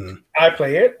 I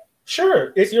play it.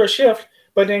 Sure, it's your shift.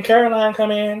 But then Caroline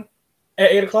come in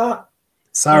at 8 o'clock.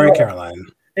 Sorry, Caroline.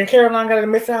 And Caroline got to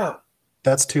miss out.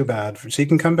 That's too bad. She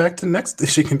can come back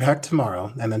she can back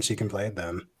tomorrow, and then she can play it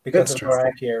then. Because of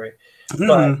Mariah Carey. But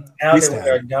now that we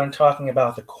are done talking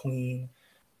about the Queen.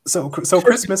 So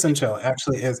Christmas and Chill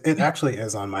actually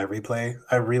is on my replay.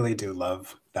 I really do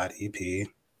love that EP.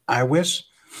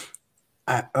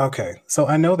 So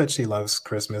I know that she loves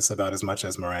Christmas about as much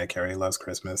as Mariah Carey loves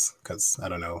Christmas, because I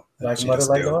don't know. Like Mother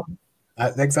Like Dog?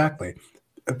 Exactly.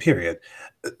 Period.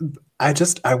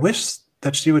 I wish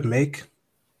that she would make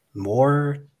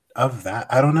more of that.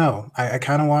 I don't know. I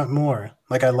kind of want more.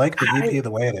 Like, I like the EP the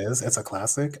way it is. It's a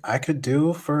classic. I could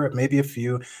do for maybe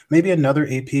another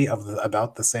EP of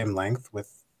about the same length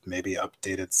with maybe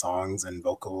updated songs and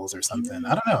vocals or something. I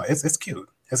don't know. It's cute.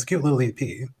 It's a cute little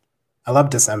EP. I love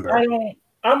December.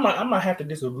 I might have to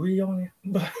disagree on it.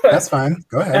 But, that's fine.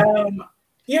 Go ahead.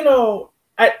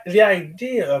 The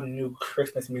idea of new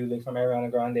Christmas music from Ariana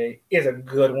Grande is a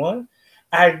good one.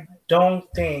 I don't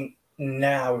think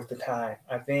now is the time.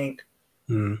 I think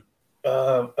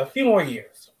a few more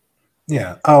years.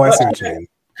 Yeah. Oh, I see what you mean.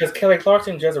 Because Kelly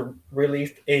Clarkson just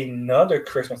released another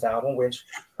Christmas album, which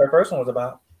her first one was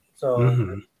about.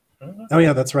 So. Oh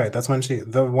yeah, that's right. That's when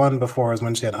the one before is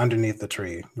when she had Underneath the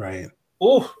Tree, right?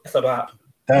 Ooh, it's a bop.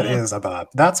 That is a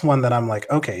bop. That's one that I'm like,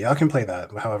 okay, y'all can play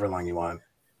that however long you want.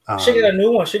 She got a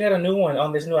new one. She got a new one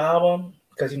on this new album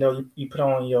because you put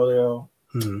on your little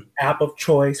app of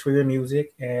choice for your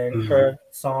music, and her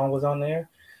song was on there.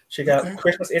 She got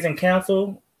Christmas Isn't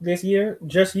Canceled this year,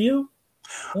 Just You.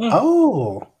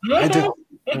 Oh, I did.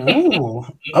 Ooh,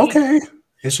 okay.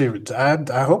 Is she?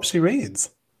 I hope she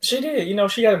reads. She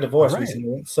did. She got a divorce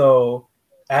recently, so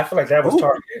I feel like that was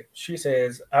targeted. She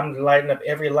says, "I'm lighting up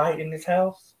every light in this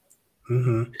house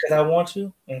because I want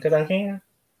to and because I can."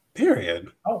 Period.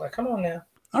 Oh, like, come on now.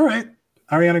 All right.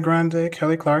 Ariana Grande,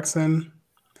 Kelly Clarkson,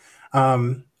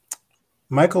 Michael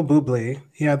Bublé.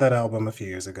 He had that album a few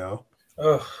years ago.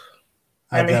 Ugh.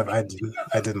 I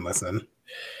didn't listen,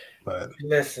 but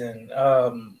listen.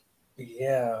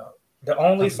 Yeah, the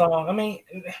only song. I mean,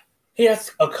 he has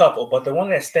a couple, but the one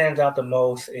that stands out the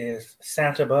most is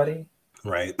Santa Buddy.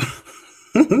 Right.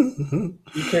 You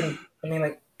can. I mean,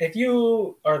 like, if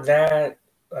you are that,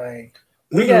 like.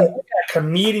 We got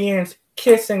comedians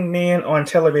kissing men on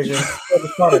television for the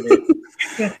fun of it.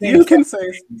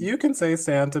 You can say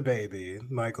Santa Baby,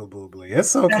 Michael Bublé.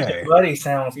 It's okay. Santa Buddy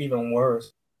sounds even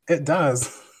worse. It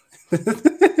does.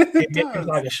 It does.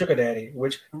 Like a sugar daddy,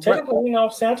 which technically,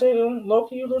 Santa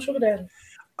low-key a little sugar daddy.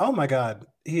 Oh my God,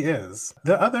 he is.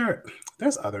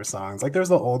 There's other songs. Like, there's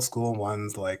the old school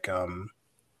ones, like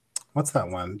what's that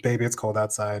one? Baby It's Cold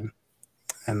Outside.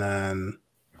 And then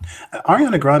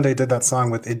Ariana Grande did that song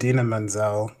with Idina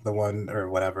Menzel, the one or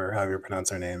whatever, however you pronounce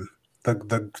her name. The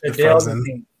Adele Frozen.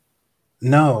 Dazeem.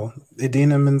 No,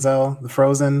 Idina Menzel, the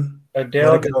Frozen.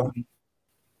 Adele Let it go. Dazeem.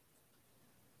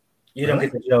 You don't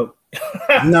Really? get the joke.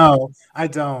 No, I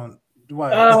don't.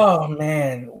 What? Oh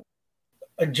man.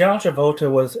 John Travolta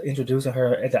was introducing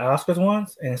her at the Oscars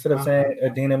once, and instead of saying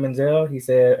Idina Menzel, he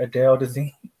said Adele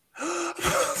Dazeem.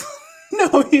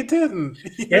 No, he didn't.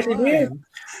 Yes, he did.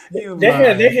 You They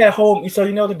lied. had a whole. So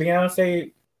you know the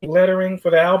Beyonce lettering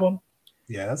for the album.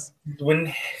 Yes.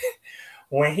 When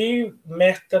he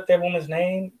messed up that woman's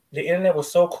name, the internet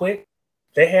was so quick.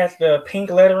 They had the pink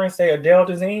lettering say Adele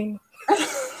Dazeem.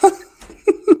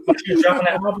 When she was dropping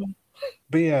the album.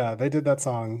 But yeah, they did that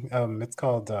song. It's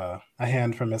called "A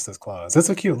Hand from Mrs. Claus." It's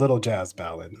a cute little jazz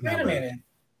ballad. Wait a minute.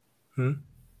 Hmm?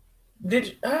 Did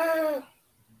you,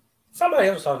 somebody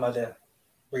else was talking about that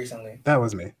recently? That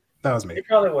was me. It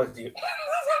probably was you.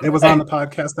 It was on the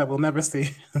podcast that we'll never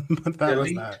see, but that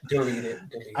was that. Delete it.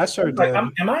 I sure did. Like,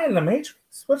 am I in the Matrix?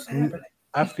 What's happening?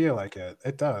 I feel like it.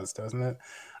 It does, doesn't it?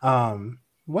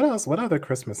 What else? What other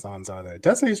Christmas songs are there?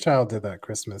 Destiny's Child did that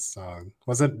Christmas song.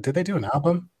 Did they do an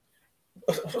album?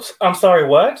 I'm sorry,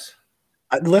 what?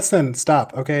 Listen,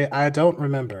 stop. Okay, I don't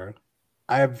remember.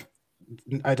 I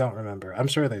don't remember. I'm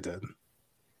sure they did.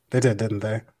 They did, didn't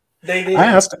they? They did. I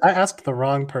asked the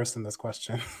wrong person this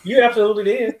question. You absolutely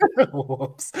did.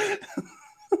 Whoops.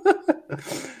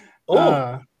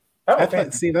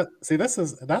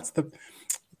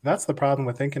 That's the problem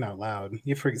with thinking out loud.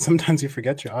 Sometimes you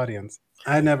forget your audience.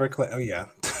 I never click. Oh yeah.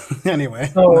 Anyway,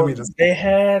 so let me just. They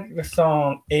had the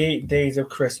song 8 Days of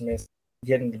Christmas,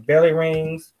 getting the belly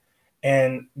rings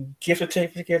and gift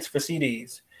certificates for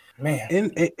CDs. Man.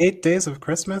 In 8 days of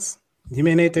Christmas? You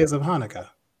mean 8 days of Hanukkah?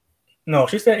 No,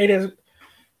 she said 8 days.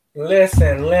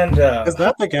 Listen, Linda. Is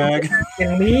that the gag?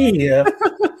 In me.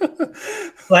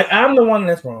 Like, I'm the one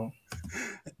that's wrong.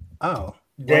 Oh.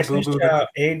 Destiny's Child,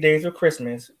 8 Days of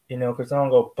Christmas, because the song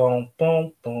go boom,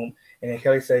 boom, boom. And then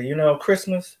Kelly said,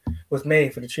 Christmas was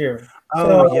made for the children.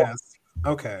 Oh, so, yes.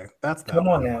 Okay. That's that. Come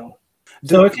on now.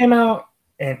 So it came out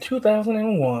in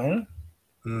 2001.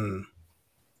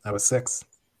 I was 6.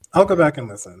 I'll go back and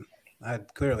listen. I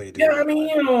clearly do. Yeah, I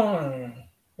mean,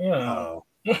 Oh.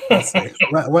 Let's see.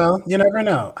 Well, you never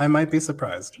know. I might be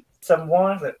surprised. Some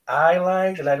ones that I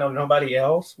like that I know nobody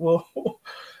else will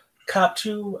cop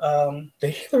to. The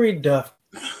Hillary Duff.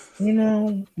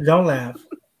 Don't laugh.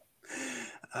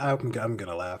 I'm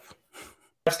gonna laugh.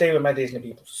 I stay with my Disney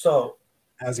people. So,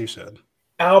 as you should.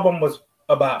 Album was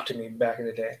a bop to me back in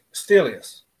the day. Still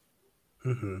is.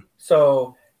 Mm-hmm.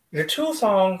 So the two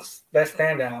songs that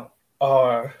stand out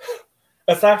are,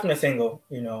 aside from the single,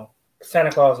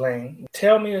 Santa Claus Lane,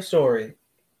 Tell Me a Story,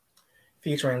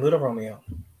 featuring Little Romeo.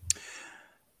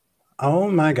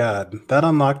 Oh my God, that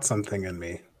unlocked something in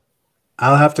me.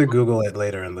 I'll have to Google it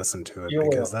later and listen to it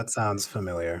because that sounds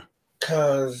familiar.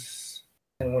 Because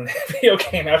when the video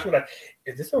came out, I was like,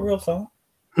 is this a real song?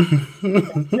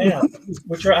 Damn.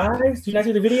 With your eyes? Do you not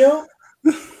see the video?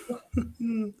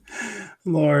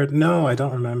 Lord, no, I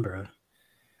don't remember.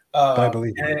 But I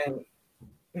believe you.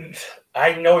 And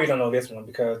I know you don't know this one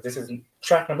because this is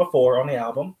track number 4 on the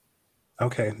album.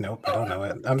 Okay, nope, I don't know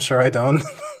it. I'm sure I don't.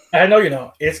 I know you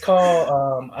know. It's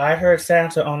called I Heard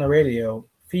Santa on the Radio,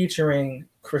 featuring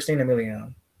Christina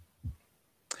Milian.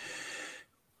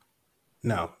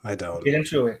 No, I don't. Get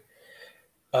into it.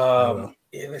 Christina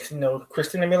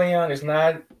Milian is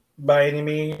not by any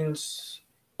means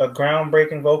a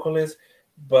groundbreaking vocalist,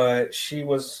 but she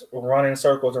was running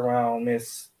circles around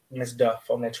Miss Duff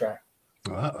on that track.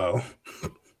 Uh-oh.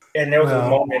 And there was a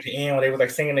moment at the end where they were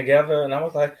like singing together, and I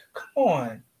was like, "Come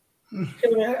on,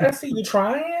 I see you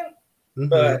trying." Mm-hmm.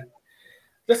 But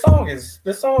the song is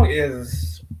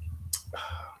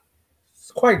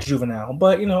quite juvenile,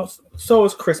 but so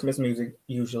is Christmas music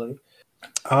usually.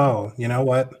 Oh, you know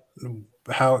what?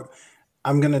 How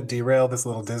I'm gonna derail this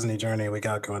little Disney journey we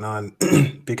got going on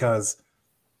because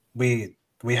we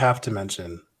have to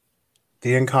mention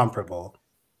the incomparable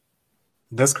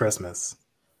This Christmas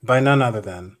by none other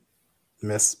than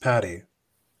Miss Patti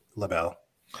LaBelle.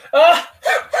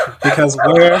 Because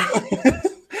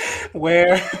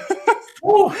where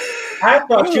I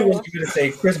thought you was going to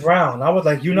say Chris Brown. I was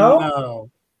like,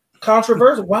 no.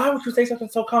 Controversial. Why would you say something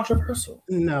so controversial?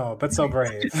 No, but so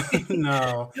brave.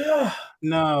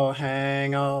 No,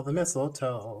 hang all the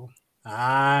mistletoe.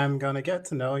 I'm gonna get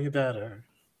to know you better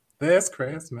this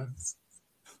Christmas.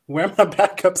 Where are my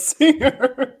backup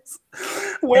singers?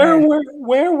 Where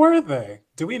were they?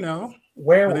 Do we know?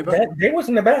 Where they was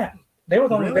in the back. They was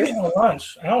on Really?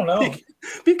 lunch. I don't know.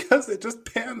 Because it just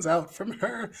pans out from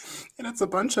her, and it's a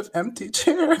bunch of empty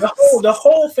chairs. The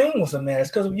whole thing was a mess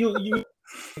because you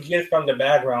get from the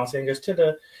background singers to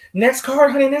the next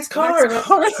card, honey, next card. Next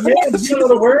card. Yeah, you know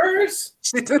the words.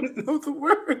 She didn't know the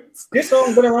words. This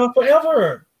song's been around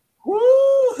forever.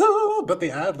 Woo-hoo! But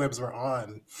the ad libs were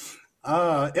on.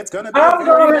 It's gonna be. I'm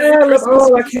gonna ad lib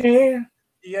all I can.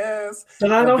 Yes.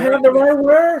 And I don't have the right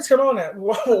words. Come on now.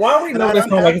 Why we know this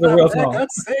song like it's a real song?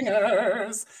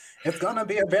 Singers. It's gonna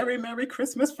be a very Merry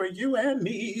Christmas for you and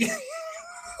me.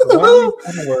 Why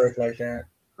do we words like that?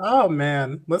 Oh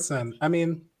man, listen. I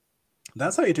mean,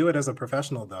 that's how you do it as a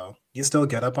professional, though. You still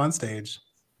get up on stage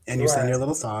and you sing your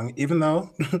little song, even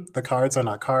though the cards are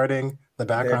not carding, the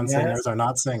background singers are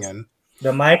not singing.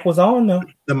 The mic was on, though.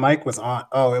 The mic was on.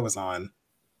 Oh, it was on,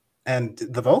 and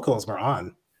the vocals were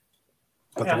on.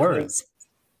 But the words.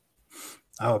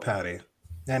 Oh, Patty.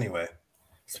 Anyway.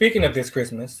 Speaking of this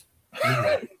Christmas,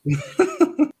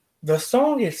 the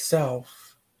song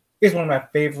itself is one of my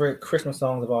favorite Christmas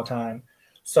songs of all time.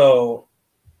 So,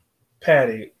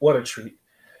 Patty, what a treat.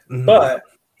 Mm-hmm. But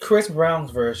Chris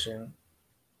Brown's version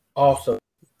also,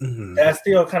 that's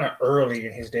still kind of early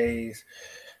in his days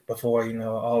before,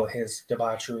 all of his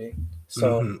debauchery.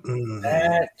 So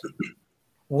that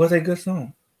was a good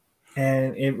song.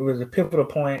 And it was a pivotal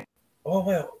point. Oh,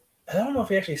 well, I don't know if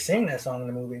he actually sang that song in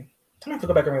the movie. I'm going to have to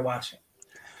go back and rewatch it.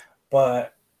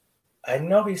 But I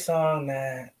know he sang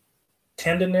that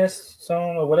Tenderness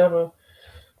song or whatever.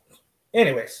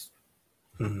 Anyways,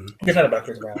 it's not about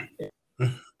Chris Brown.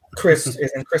 Chris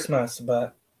is in Christmas,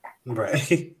 but...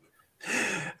 Right.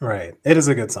 Right. It is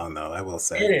a good song, though, I will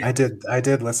say. I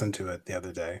did listen to it the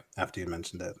other day after you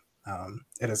mentioned it.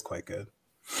 It is quite good.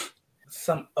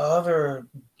 Some other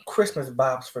Christmas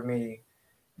bops for me.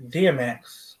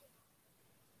 DMX,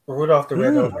 Rudolph the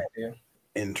Red-Nosed Reindeer.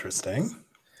 Interesting.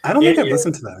 I don't think I've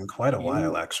listened to that in quite a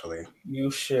while, actually.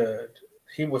 You should.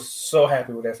 He was so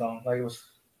happy with that song. Like, it was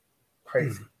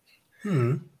crazy.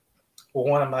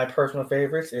 One of my personal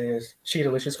favorites is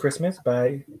Cheetah-licious Christmas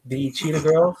by the Cheetah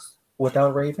Girls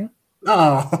without Raven.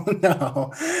 Oh,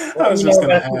 no. I was just going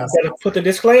to ask. Got to put the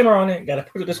disclaimer on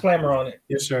it.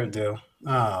 You sure do.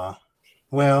 Oh,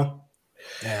 well,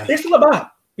 yeah. It's still a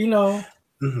bop.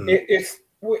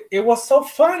 It was so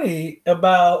funny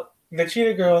about the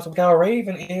Cheetah Girls without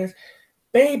Raven is,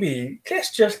 baby,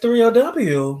 that's just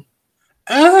 3LW.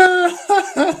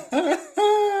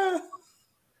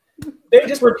 They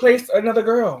just replaced another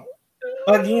girl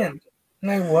again.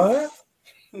 Like, what?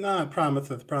 No,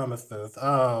 promises.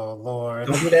 Oh, Lord.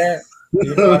 Don't do that.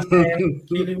 You know what I'm saying?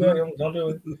 Don't do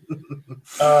it.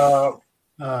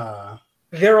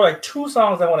 There are like two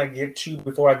songs I want to get to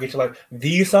before I get to like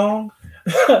the song.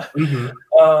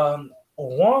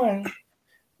 One,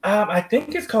 I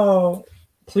think it's called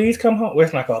Please Come Home. Well,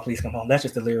 it's not called Please Come Home. That's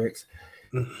just the lyrics.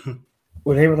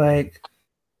 Where they were like,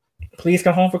 please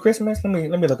come home for Christmas. Let me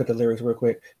look at the lyrics real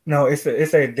quick. No, it's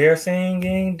a they're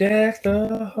singing Deck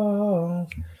the Halls,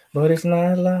 but it's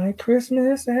not like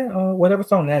Christmas at all. Whatever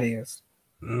song that is.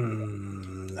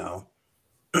 No.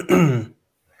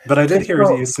 But I did hear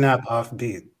you snap off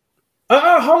beat.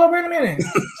 Hold on, wait a minute.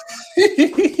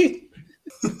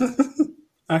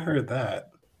 I heard that.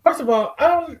 First of all,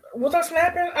 was I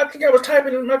snapping? I think I was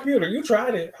typing in my computer. You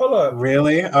tried it. Hold up.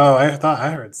 Really? Oh, I thought I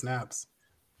heard snaps.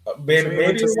 Maybe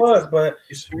it was, but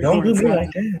don't do me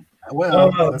like that.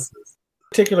 Well,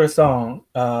 particular song.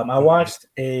 I watched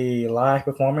a live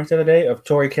performance the other day of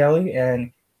Tori Kelly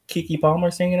and Keke Palmer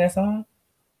singing that song.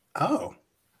 Oh.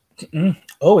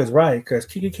 Oh, it's right, because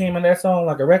Keke came in that song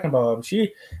like a wrecking ball.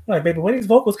 She like, baby, where these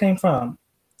vocals came from?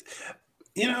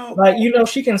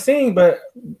 She can sing, but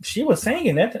she was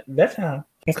singing that time.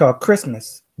 It's called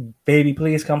Christmas. Baby,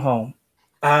 please come home.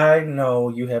 I know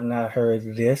you have not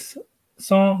heard this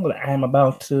song that I'm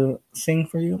about to sing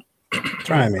for you.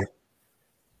 Try me.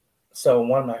 So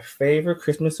one of my favorite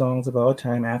Christmas songs of all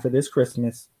time after this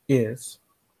Christmas is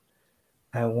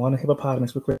I Want a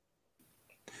Hippopotamus for Christmas.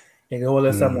 It goes a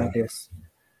little something like this.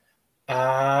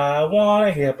 I want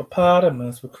a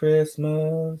hippopotamus for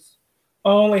Christmas.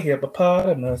 Only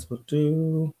hippopotamus will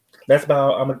do. That's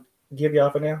about, I'm going to give y'all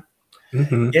for now.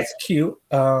 It's cute.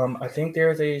 I think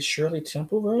there's a Shirley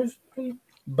Temple version,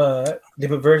 but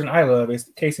the version I love is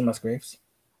Casey Musgraves.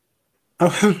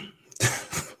 Oh,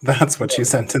 that's what you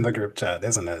sent in the group chat,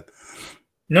 isn't it?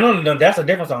 No. That's a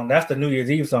different song. That's the New Year's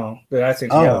Eve song that I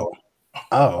sent you.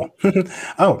 Oh,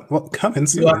 well, coming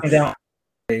soon. Locking down,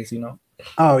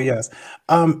 Oh, yes.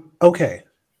 Okay.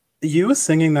 You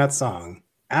singing that song,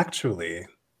 actually,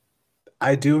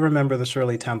 I do remember the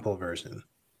Shirley Temple version.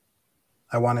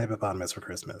 I Want a Hippopotamus for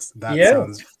Christmas. That Yeah.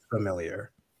 sounds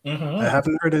familiar. I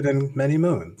haven't heard it in many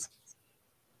moons,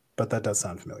 but that does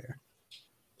sound familiar.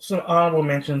 Some honorable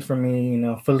mentions for me,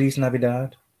 Feliz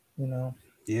Navidad,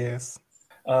 Yes.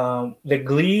 The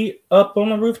Glee Up on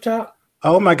the Rooftop.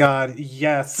 Oh my God,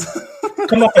 yes.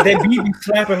 Come on, they beat me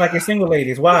slapping like a single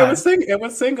ladies. Why? It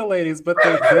was single ladies, but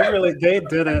they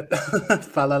did it.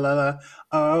 Fa la la la.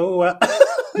 Oh, A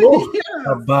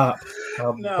bop.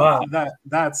 No,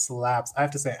 that slaps. I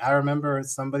have to say, I remember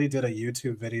somebody did a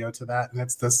YouTube video to that, and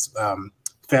it's this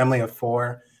family of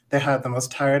four. They had the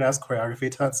most tired ass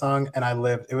choreography to that song, and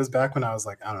it was back when I was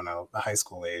like, I don't know, the high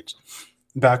school age.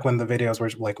 Back when the videos were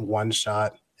like one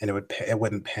shot and it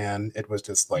wouldn't pan. It was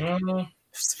just like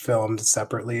filmed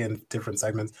separately in different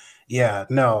segments. Yeah,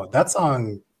 no, that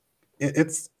song.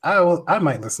 I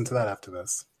might listen to that after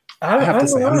this. I have to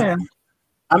say,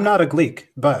 I'm not a Gleek,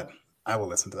 but I will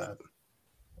listen to that.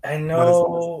 I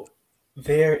know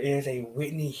there is a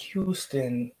Whitney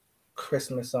Houston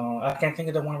Christmas song. I can't think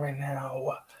of the one right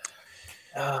now.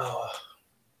 Oh,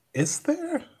 is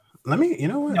there? Let me. You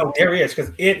know what? No, there is,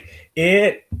 because it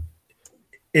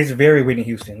is very Whitney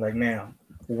Houston. Like, now,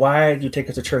 why did you take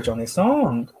us to church on this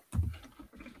song?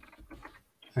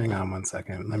 Hang on 1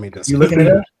 second. Let me just. You looking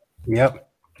it up? Yep.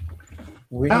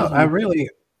 I really.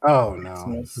 Oh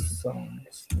no.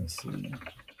 Songs. Let's see.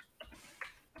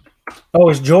 Oh,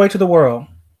 it's "Joy to the World."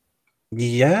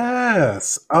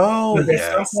 Yes. Oh, yes.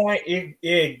 At some point,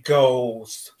 it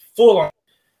goes full on.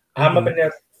 I'm up in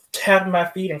there tapping my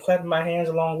feet and clapping my hands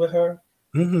along with her.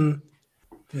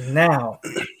 Now,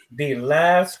 the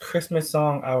last Christmas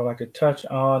song I would like to touch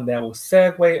on that will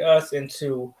segue us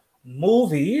into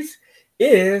movies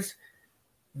is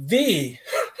the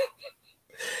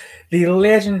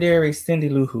legendary Cindy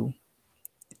Lou Who.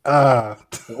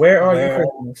 Where Are You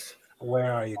Christmas?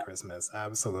 Where Are You Christmas?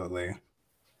 Absolutely.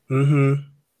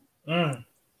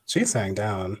 She sang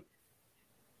down.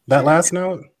 That last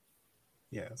note?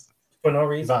 Yes. For no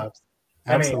reason. Vibes.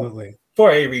 Absolutely. I mean,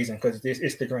 for a reason, because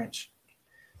it's the Grinch.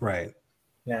 Right.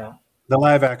 Now. The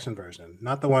live action version,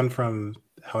 not the one from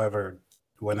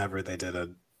whenever they did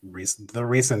the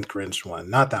recent Grinch one.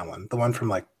 Not that one. The one from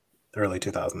like the early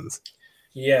 2000s.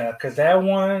 Yeah, because that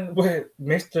one with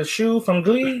Mr. Shoe from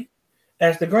Glee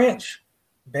as the Grinch,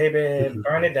 baby,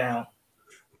 burn it down.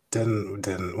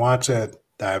 Didn't watch it.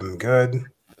 I'm good.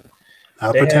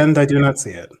 I'll pretend I do not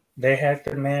see it. They had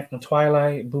the man from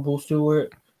Twilight, Boo Boo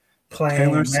Stewart, playing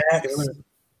Taylor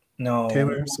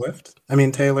Swift? I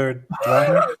mean, Taylor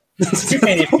Lautner?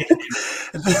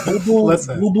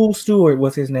 Boo Boo Stewart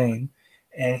was his name.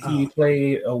 And he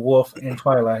played a wolf in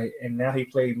Twilight. And now he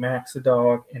played Max the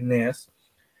dog in this.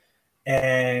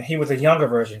 And he was a younger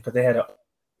version because they had a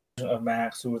version of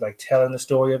Max who was like telling the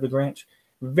story of the Grinch.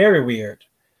 Very weird.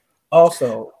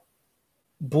 Also,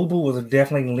 Boo Boo was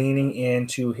definitely leaning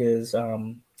into his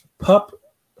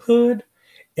puphood,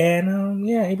 and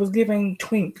he was giving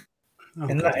twink.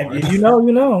 If you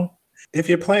know.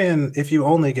 If you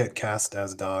only get cast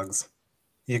as dogs,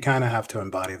 you kind of have to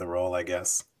embody the role, I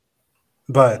guess.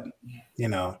 But you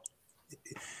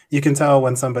can tell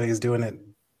when somebody's doing it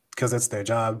because it's their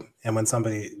job, and when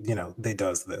somebody they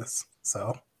does this.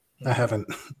 So I haven't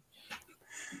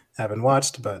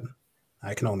watched, but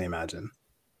I can only imagine.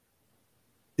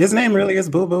 His name really is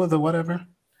Boo Boo the whatever.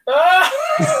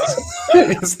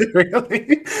 Is it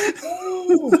really?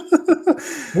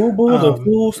 Boo Boo the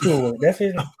Fool Stewart. That's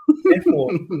his name.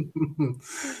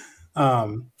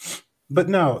 But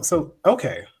no. So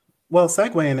okay. Well,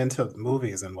 segueing into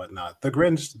movies and whatnot, The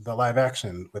Grinch, the live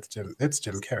action with it's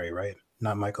Jim Carrey, right?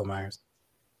 Not Michael Myers.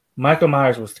 Michael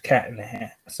Myers was the Cat in the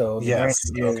Hat. So the yes,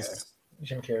 Grinch is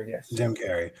Jim Carrey. Yes, Jim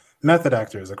Carrey. Method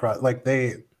actors across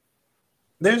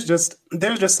There's just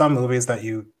some movies that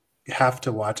you have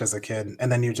to watch as a kid,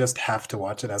 and then you just have to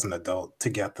watch it as an adult to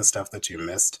get the stuff that you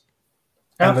missed.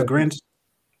 And The Grinch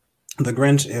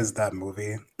is that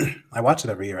movie. I watch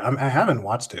it every year. I haven't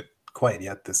watched it quite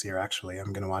yet this year, actually.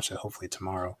 I'm going to watch it hopefully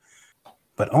tomorrow.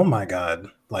 But oh my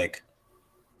God,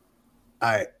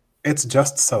 it's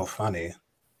just so funny.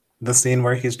 The scene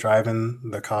where he's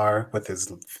driving the car with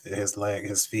his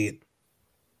feet,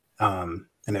 and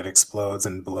it explodes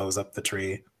and blows up the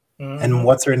tree. And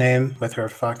what's her name with her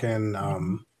fucking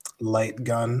light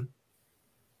gun?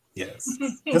 Yes,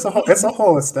 it's a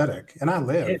whole aesthetic, and I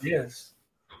live. It is.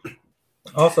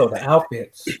 Also, the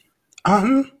outfits.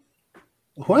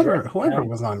 Whoever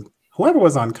was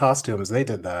on costumes, they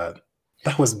did that.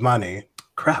 That was money.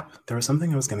 Crap. There was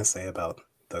something I was gonna say about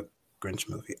the Grinch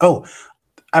movie. Oh,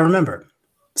 I remember.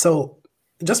 So,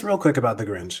 just real quick about the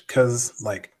Grinch, because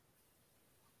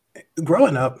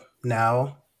growing up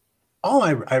now,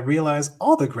 I realized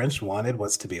all the Grinch wanted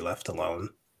was to be left alone.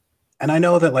 And I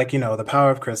know that, like, the power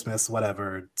of Christmas,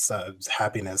 whatever, it's,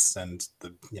 happiness, and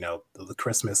the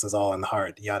Christmas is all in the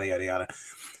heart, yada yada yada.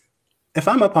 If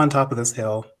I'm up on top of this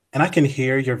hill and I can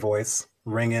hear your voice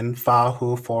ringing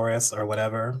Fahu Forest or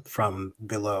whatever from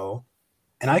below,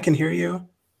 and I can hear you,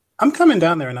 I'm coming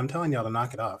down there and I'm telling y'all to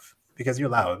knock it off because you're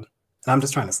loud and I'm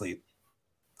just trying to sleep.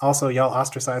 Also, y'all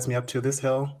ostracize me up to this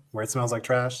hill where it smells like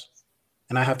trash,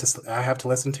 and I have to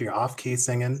listen to your off-key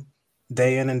singing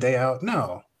day in and day out.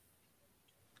 No,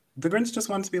 the Grinch just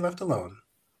wants to be left alone,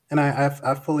 and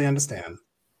I fully understand.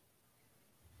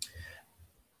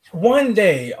 One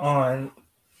day on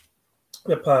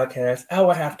the podcast, I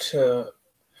will have to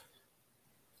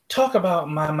talk about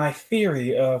my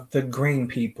theory of the green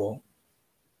people.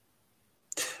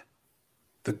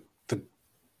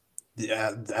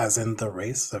 Yeah, as in the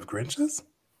race of Grinches?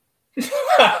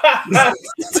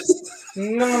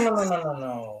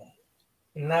 No.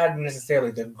 Not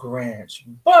necessarily the Grinch,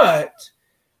 but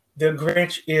the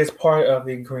Grinch is part of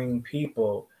the green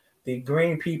people. The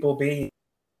green people being,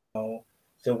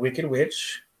 the Wicked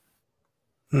Witch,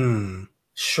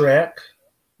 Shrek,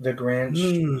 the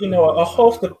Grinch, a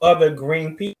host of other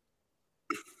green people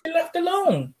left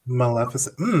alone.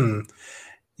 Maleficent.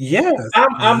 Yes.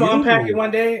 I'm unpacking one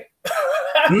day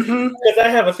because I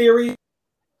have a theory.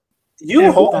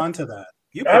 You hold on to that.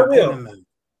 You put I a pin will. in that.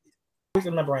 It's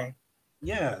in my brain.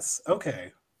 Yes.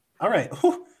 Okay. All right.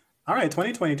 Whew. All right.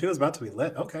 2022 is about to be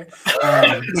lit. Okay.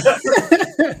 Have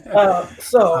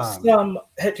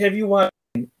you watched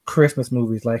Christmas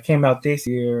movies like came out this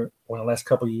year or the last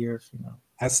couple of years?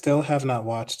 I still have not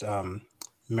watched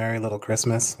Merry Little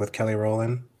Christmas with Kelly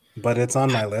Rowland, but it's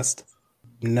on my list.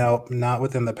 No, not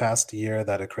within the past year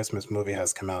that a Christmas movie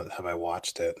has come out have I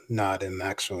watched it. Not in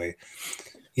actually.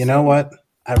 You know what?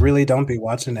 I really don't be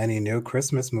watching any new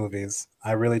Christmas movies.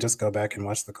 I really just go back and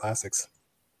watch the classics.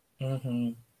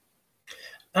 Mm-hmm.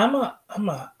 I'm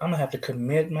gonna have to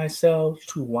commit myself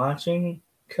to watching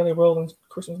Kelly Rowland's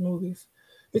Christmas movies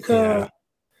because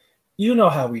you know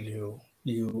how we do.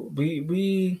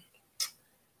 We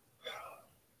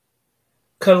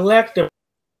collectively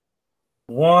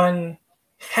one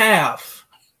half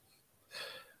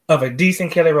of a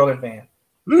decent Kelly Rowland fan.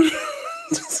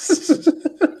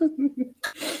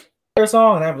 Her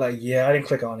song, and I'd be like, yeah, I didn't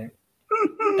click on it.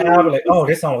 And I'd be like, oh,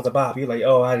 this song was a bop. You're like,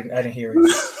 oh, I didn't hear it.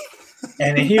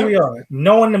 And then here we are,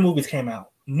 knowing the movies came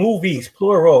out, movies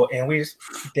plural, and we just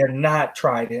did not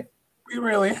tried it. We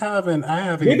really haven't. I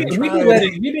haven't We even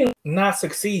tried. we didn't not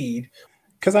succeed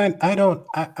because I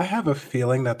have a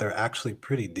feeling that they're actually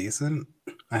pretty decent.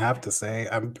 I have to say,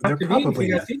 they're probably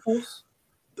not. Sequels.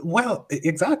 Well,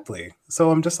 exactly. So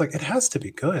I'm just like, it has to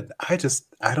be good. I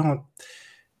don't.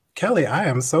 Kelly, I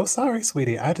am so sorry,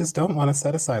 sweetie. I just don't want to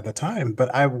set aside the time.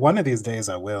 But one of these days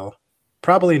I will.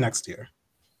 Probably next year.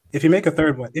 If you make a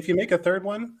third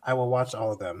one, I will watch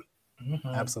all of them. Mm-hmm.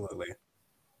 Absolutely.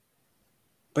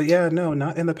 But yeah, no,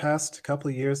 not in the past couple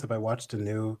of years have I watched a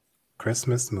new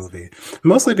Christmas movie.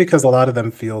 Mostly because a lot of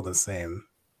them feel the same.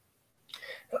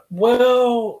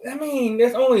 Well, I mean,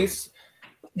 there's only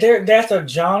that's a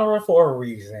genre for a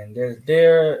reason.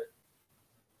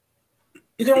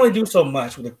 You can only do so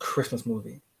much with a Christmas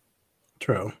movie.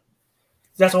 True.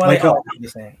 That's why they all do the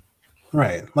same.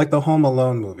 Right. Like the Home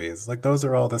Alone movies. Like those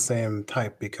are all the same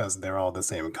type because they're all the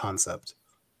same concept.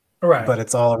 Right. But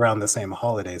it's all around the same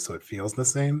holiday, so it feels the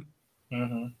same.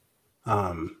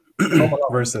 Mm-hmm.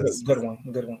 Versus good one.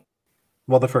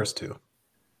 Well, the first two.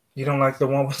 You don't like the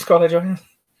one with Scarlett Johansson?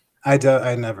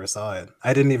 I never saw it.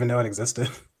 I didn't even know it existed.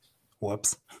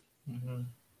 Whoops. Mm-hmm.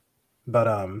 But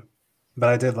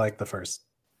I did like the first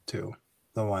two.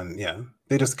 The one, yeah.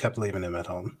 They just kept leaving him at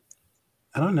home.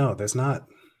 I don't know. There's not.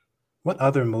 What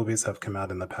other movies have come out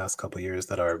in the past couple of years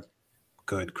that are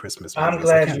good Christmas movies? I'm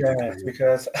glad you asked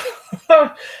because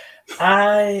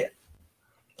I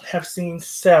have seen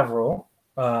several.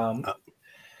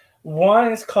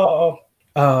 One is called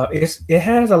it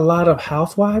has a lot of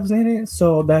housewives in it,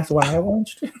 so that's why I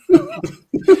watched it.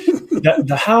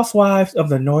 the Housewives of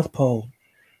the North Pole.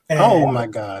 And oh my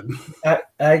God!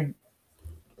 I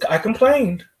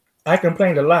complained. I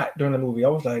complained a lot during the movie. I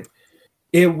was like,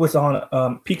 it was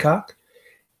on Peacock.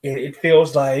 It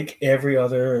feels like every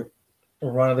other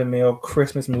run-of-the-mill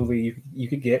Christmas movie you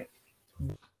could get.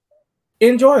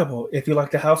 Enjoyable if you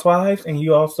like the Housewives and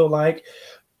you also like,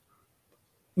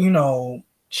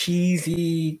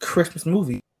 cheesy Christmas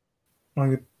movies on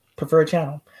your preferred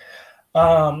channel.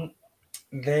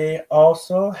 They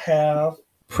also have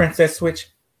Princess Switch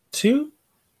 2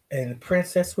 and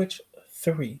Princess Switch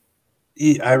 3.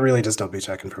 I really just don't be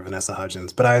checking for Vanessa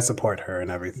Hudgens, but I support her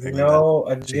and everything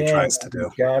that she Again, tries to do.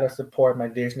 you gotta support my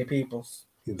Disney peoples.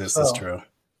 This is true.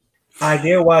 I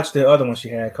did watch the other one she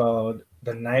had called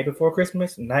The Night Before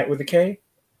Christmas, Night with a K.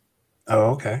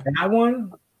 Oh, okay. And that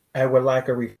one, I would like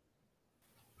a re.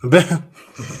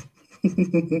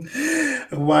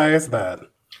 Why is that?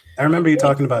 I remember you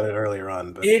talking about it earlier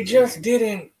on, but it just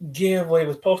didn't give what it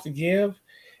was supposed to give.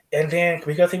 And then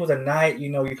because he was a knight,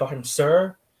 you call him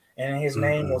Sir, and his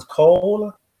name was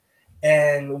Cole.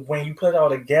 And when you put it all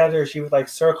together, she was like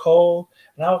Sir Cole,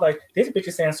 and I was like, this bitch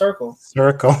is saying circle.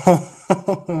 Circle.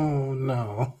 Oh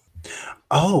no.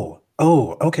 Oh,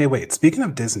 okay, wait. Speaking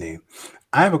of Disney,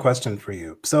 I have a question for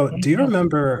you. So do you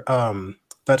remember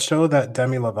that show that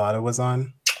Demi Lovato was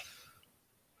on?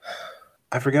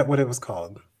 I forget what it was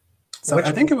called. So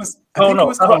I think it was.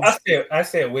 I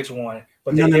said which one,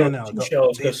 but no. Two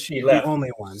shows because she left. The only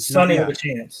one. Sunny with a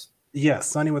Chance. Yes,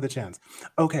 Sunny with a Chance.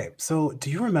 Okay, so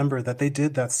do you remember that they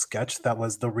did that sketch that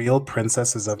was The Real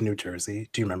Princesses of New Jersey?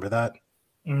 Do you remember that?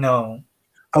 No.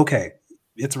 Okay,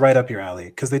 it's right up your alley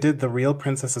because they did The Real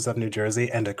Princesses of New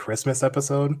Jersey and a Christmas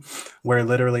episode where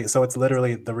it's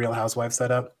literally the Real Housewife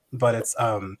setup, but it's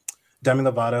Demi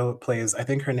Lovato plays, I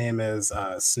think her name is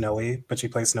Snowy, but she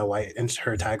plays Snow White, and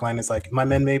her tagline is like, "My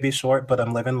men may be short, but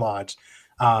I'm living large."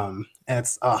 And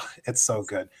it's so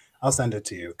good. I'll send it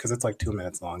to you because it's like 2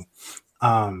 minutes long.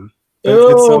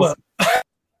 It's so...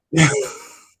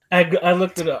 I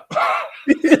looked it up.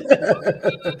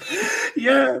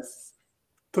 Yes,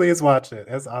 please watch it.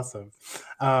 It's awesome.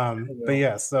 But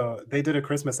yeah, so they did a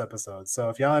Christmas episode. So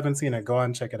if y'all haven't seen it, go on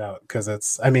and check it out because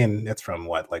it's from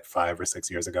like 5 or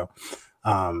 6 years ago.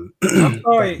 I'm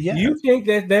sorry, you think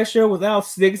that show was out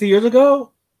 6 years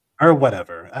ago? Or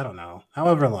whatever. I don't know.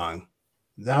 However long.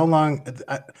 How long?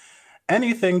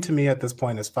 Anything to me at this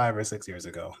point is 5 or 6 years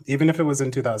ago, even if it was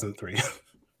in 2003.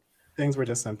 Things were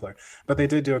just simpler. But they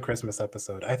did do a Christmas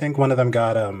episode. I think one of them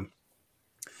got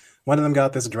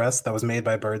this dress that was made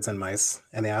by birds and mice,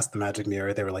 and they asked the magic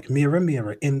mirror. They were like, "Mirror,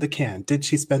 mirror in the can, did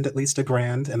she spend at least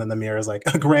 $1,000?" And then the mirror is like,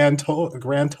 a grand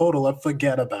total of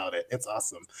forget about it. It's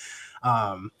awesome.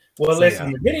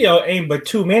 The video ain't but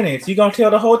 2 minutes. You gonna tell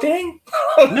the whole thing?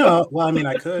 No, well, I mean,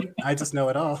 I could. I just know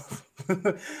it all.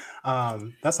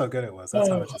 That's how good it was. That's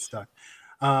how it just stuck.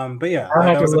 But yeah, I'll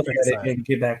have to look at it and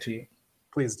get back to you.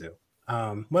 Please do.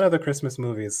 What other Christmas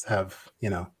movies have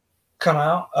come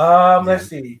out? Let's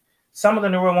see. Some of the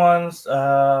newer ones.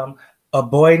 A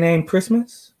Boy Named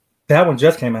Christmas. That one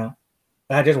just came out.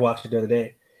 I just watched it the other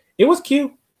day. It was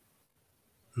cute.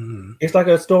 Mm-hmm. It's like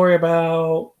a story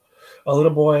about a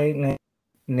little boy named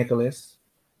Nicholas,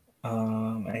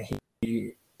 and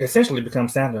he essentially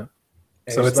becomes Santa.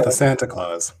 So it's the Santa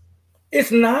Claus.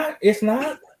 It's not.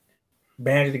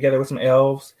 Banded together with some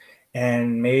elves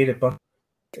and made a bunch.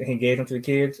 And he gave them to the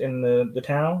kids in the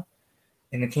town,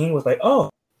 and the king was like, "Oh,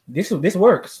 this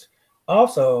works.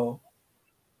 Also,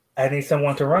 I need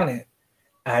someone to run it.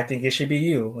 I think it should be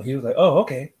you." And he was like, "Oh,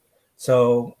 okay."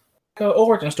 So, an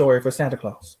origin story for Santa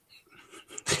Claus.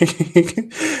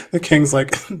 The king's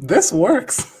like, "This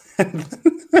works."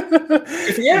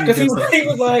 Yeah, because he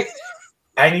was like,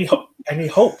 "I need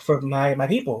hope for my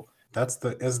people."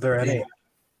 Is there any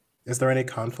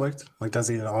conflict? Like, does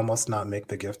he almost not make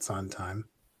the gifts on time?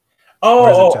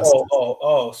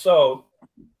 So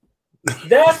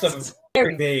that's a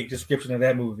very vague description of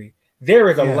that movie.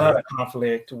 There is a lot of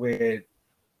conflict with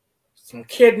some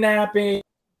kidnapping,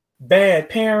 bad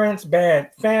parents,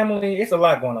 bad family. It's a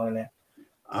lot going on in there.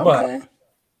 Okay.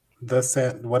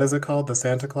 What is it called? The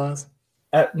Santa Claus?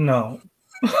 No.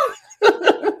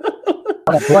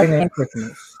 A Boy Named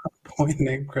Christmas. A Boy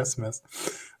Named Christmas.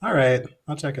 All right,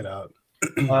 I'll check it out.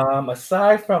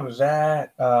 Aside from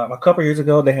that, a couple years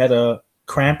ago they had a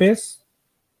Krampus.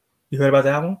 You heard about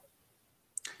that one?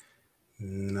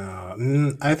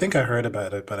 No, I think I heard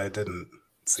about it, but I didn't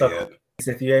see it.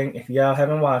 If y'all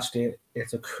haven't watched it,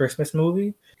 it's a Christmas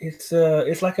movie. It's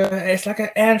like an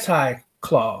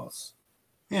anti-Claus.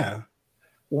 Yeah.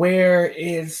 Where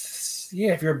if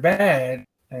you're bad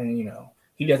and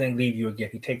he doesn't leave you a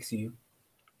gift, he takes you.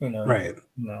 Right.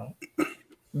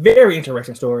 Very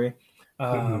interesting story.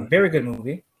 Very good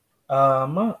movie.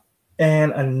 And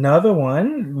another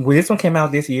one. This one came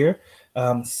out this year.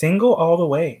 Single All the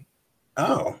Way.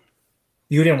 Oh.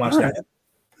 You didn't watch that?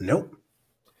 Nope.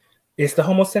 It's the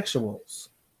homosexuals.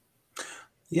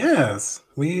 Yes,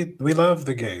 we love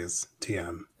the gays.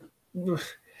 TM.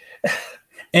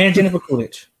 And Jennifer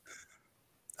Coolidge.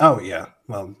 Oh yeah.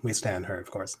 Well, we stand her,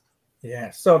 of course.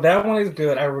 Yeah. So that one is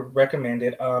good. I would recommend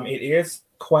it. It is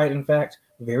quite, in fact,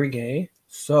 very gay.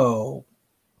 So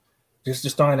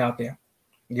just throwing it out there.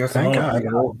 You're Thank Simone.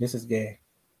 God. Oh, this is gay.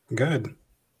 Good.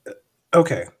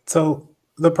 Okay, so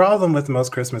the problem with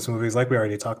most Christmas movies, like we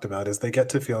already talked about, is they get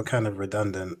to feel kind of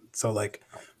redundant. So, like,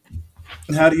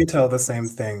 how do you tell the same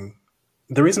thing?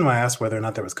 The reason why I asked whether or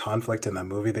not there was conflict in that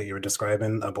movie that you were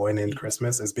describing, A Boy Named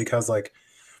Christmas, is because, like,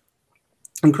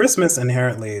 in Christmas,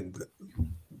 inherently,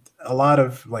 a lot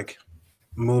of, like,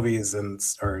 movies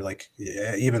or, like,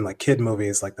 even, like, kid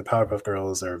movies, like the Powerpuff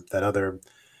Girls or that other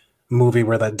movie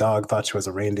where that dog thought she was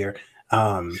a reindeer.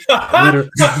 Literally,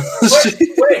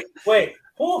 wait.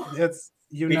 Whew. it's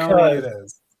you know what Because it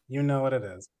is. You know what it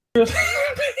is.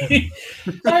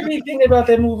 I be thinking about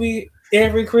that movie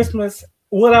every Christmas.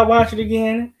 Would I watch it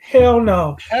again? Hell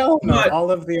no. Hell no! But,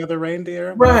 All of the other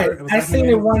reindeer, right. whatever. Was I that her seen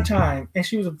it name? one time, and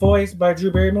she was voiced by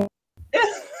Drew Barrymore.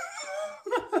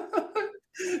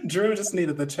 Drew just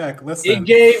needed the check. It Listen,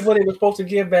 gave what it was supposed to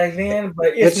give back then, but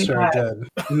it it's sure not. did.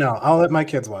 No, I'll let my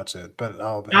kids watch it, but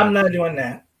I'm not doing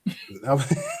that.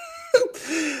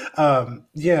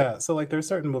 Yeah. So like, there's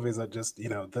certain movies that just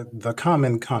the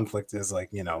common conflict is like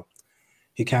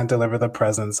he can't deliver the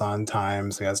presents on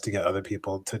time, so he has to get other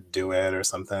people to do it or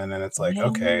something, and it's like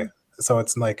okay, so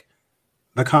it's like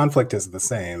the conflict is the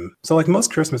same. So like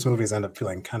most Christmas movies end up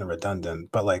feeling kind of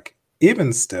redundant, but like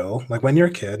even still, like when you're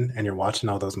a kid and you're watching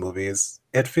all those movies,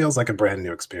 it feels like a brand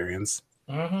new experience.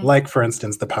 Like for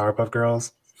instance, the Powerpuff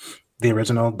Girls, the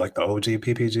original, like the OG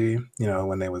PPG,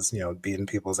 when they was beating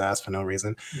people's ass for no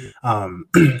reason,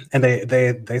 and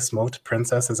they smoked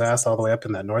Princess's ass all the way up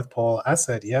in that North Pole. I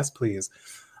said yes, please.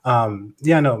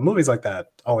 Yeah, no, movies like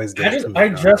that always did it for me. I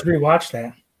just rewatched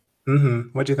that.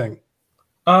 What'd you think?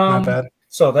 Not bad.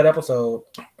 So that episode,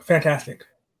 fantastic.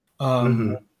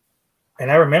 And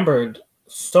I remembered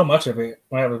so much of it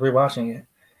when I was rewatching it.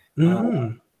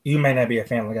 You may not be a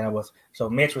fan like I was. So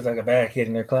Mitch was like a bad kid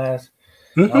in their class.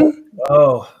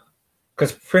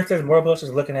 Because Princess Morbush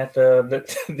is looking at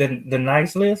the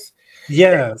nice list.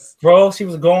 Yes, bro, she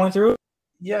was going through.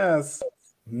 Yes,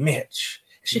 Mitch.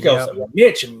 She goes,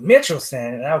 Mitch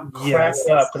Mitchelson, and I cracked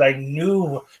up because I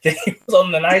knew that he was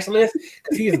on the nice list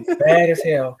because he is bad as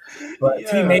hell. But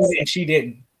he made it and she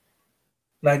didn't.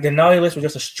 Like the naughty list was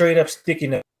just a straight up sticky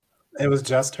note. It was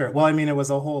just her. Well, I mean, it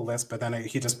was a whole list, but then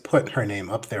he just put her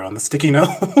name up there on the sticky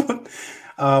note.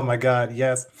 Oh my God,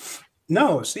 yes.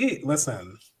 No, she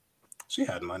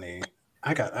had money.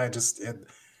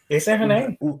 They sent her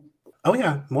name. Oh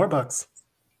yeah, Morbucks.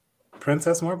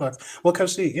 Princess Morbucks. Well,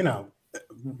 because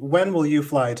when will you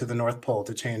fly to the North Pole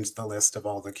to change the list of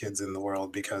all the kids in the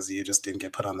world because you just didn't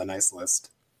get put on the nice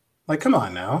list? Like, come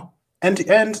on now. And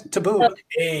to boot,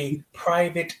 a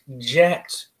private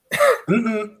jet.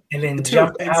 And then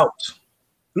jumped out.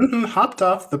 Hopped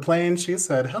off the plane. She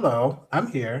said, "Hello,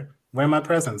 I'm here. Where are my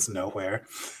presents? Nowhere."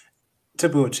 To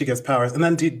boot, she gets powers. And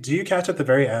then do you catch at the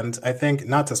very end? I think,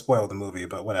 not to spoil the movie,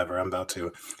 but whatever, I'm about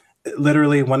to.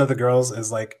 Literally, one of the girls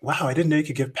is like, "Wow, I didn't know you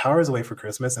could give powers away for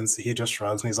Christmas." And he just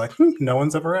shrugs and he's like, "No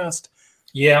one's ever asked."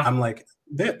 Yeah. I'm like,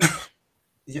 yeah,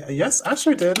 yes, I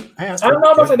sure did. I asked. I don't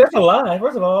know if I said that's a lie.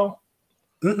 First of all,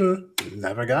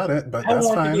 never got it, but that's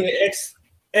fine. I want to be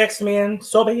X-Men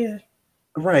so bad.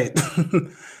 Right.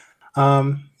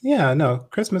 Yeah, no,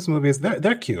 Christmas movies,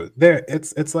 they're cute.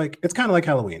 It's kind of like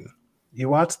Halloween. You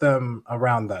watch them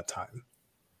around that time.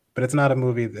 But it's not a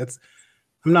movie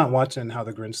I'm not watching How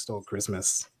the Grinch Stole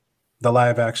Christmas, the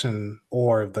live action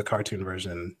or the cartoon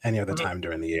version any other time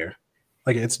during the year.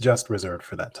 Like it's just reserved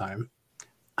for that time.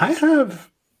 I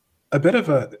have a bit of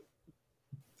a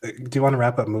do you want to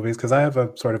wrap up movies? Because I have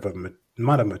a sort of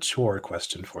not a mature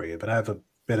question for you, but I have a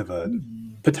bit of a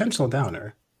potential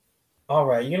downer. All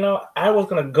right. I was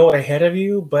going to go ahead of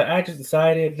you, but I just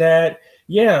decided that,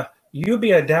 you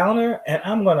be a downer, and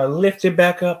I'm going to lift it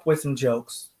back up with some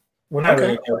jokes. Well, not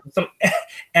really jokes, some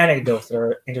anecdotes that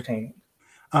are entertaining.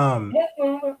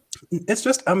 It's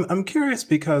just, I'm curious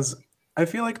because I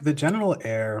feel like the general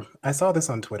air, I saw this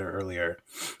on Twitter earlier.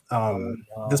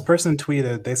 This person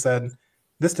tweeted, they said,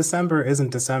 "This December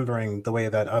isn't Decembering the way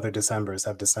that other Decembers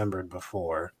have Decembered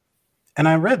before." And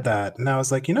I read that and I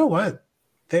was like, you know what?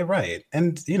 They're right.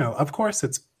 And, of course,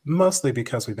 it's mostly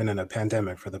because we've been in a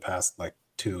pandemic for the past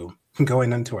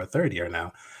going into our third year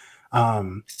now.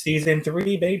 Season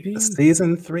 3, baby.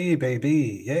 Season 3,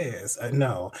 baby. Yes, I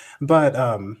know. But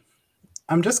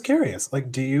I'm just curious.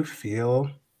 Like, do you feel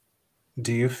it?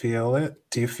 Do you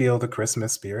feel the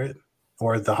Christmas spirit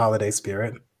or the holiday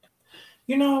spirit?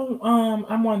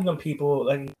 I'm one of them people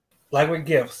like with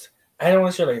gifts. I don't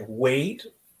necessarily wait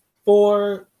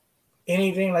for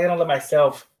anything. Like I don't let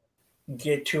myself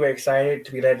get too excited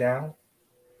to be let down.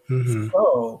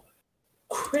 So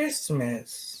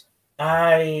Christmas,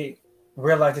 I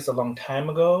realized this a long time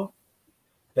ago.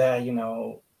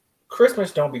 that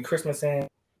Christmas don't be Christmas when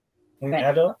you're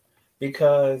adult,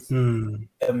 because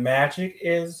the magic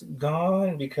is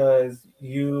gone, because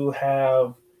you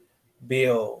have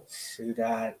bills, you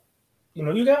got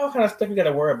all kind of stuff you got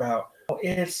to worry about.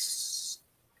 It's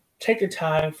take the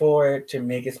time for it to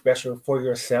make it special for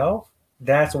yourself.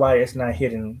 That's why it's not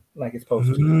hidden like it's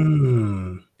supposed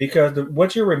to. Because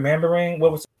what you're remembering,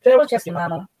 that was just your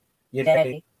mama, your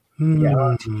daddy, your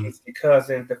aunties, your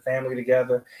cousins, the family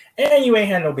together, and you ain't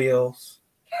had no bills.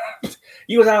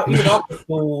 You was off to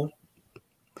school.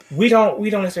 We don't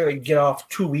necessarily get off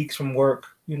 2 weeks from work,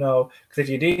 because if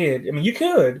you did, I mean, you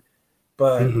could,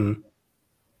 but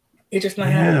it's just not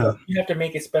happening. You have to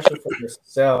make it special for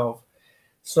yourself.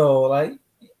 So, like,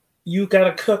 you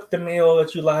gotta cook the meal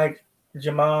that you like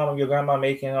your mom or your grandma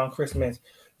making on Christmas.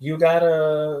 You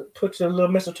gotta put your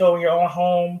little mistletoe in your own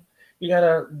home. You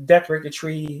gotta decorate the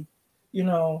tree.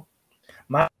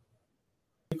 My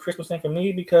Christmas thing for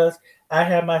me, because I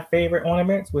have my favorite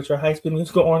ornaments, which are High School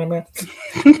Musical ornaments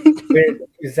with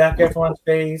Zac Efron's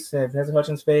face and Vanessa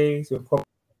Hudgens' face.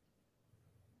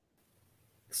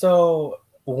 So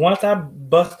once I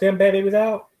bust them bad babies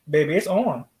out, baby, it's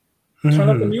on. Turn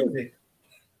up the music.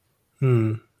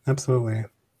 Absolutely.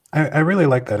 I really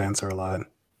like that answer a lot.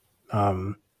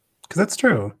 Because that's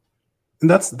true. And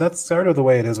that's sort of the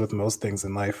way it is with most things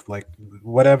in life. Like,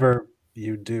 whatever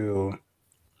you do,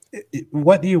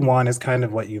 what you want is kind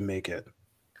of what you make it.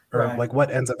 Or like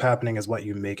what ends up happening is what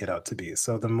you make it out to be.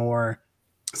 So the more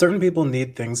certain people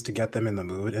need things to get them in the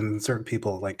mood, and certain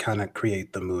people like kind of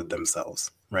create the mood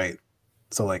themselves, right?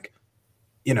 So like,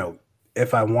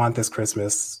 if I want this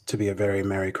Christmas to be a very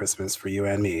Merry Christmas for you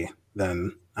and me,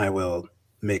 then I will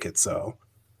make it so.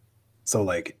 So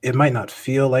like, it might not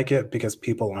feel like it because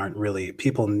people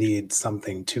need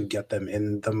something to get them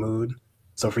in the mood.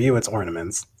 So for you, it's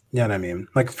ornaments. You know what I mean?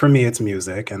 Like for me, it's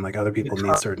music, and like other people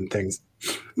need certain things.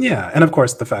 Yeah. And of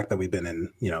course, the fact that we've been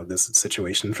in, this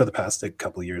situation for the past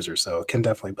couple of years or so can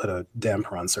definitely put a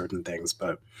damper on certain things.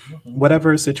 But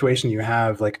whatever situation you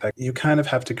have, like you kind of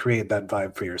have to create that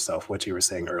vibe for yourself, what you were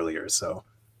saying earlier. So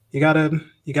you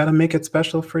gotta make it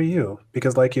special for you,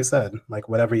 because like you said, like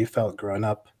whatever you felt growing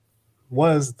up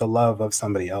was the love of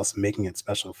somebody else making it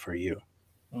special for you.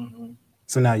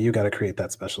 So now you got to create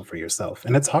that special for yourself.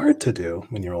 And it's hard to do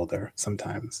when you're older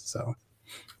sometimes. So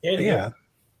yeah.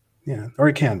 Or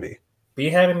it can be. But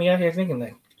you having me out here thinking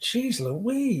like, geez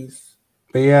Louise.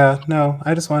 But yeah, no,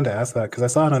 I just wanted to ask that because I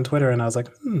saw it on Twitter and I was like,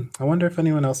 I wonder if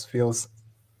anyone else feels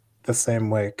the same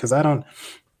way. Because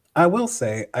I will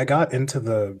say I got into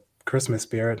the Christmas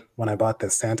spirit when I bought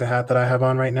this Santa hat that I have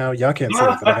on right now. Y'all can't see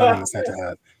it, but I have on the Santa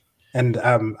hat. And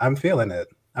I'm feeling it.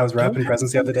 I was wrapping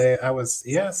presents the other day. I was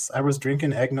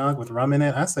drinking eggnog with rum in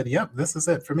it. I said, yep, this is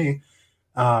it for me.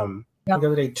 The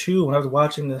other day too, when I was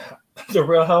watching the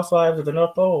Real Housewives of the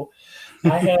North Pole,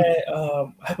 I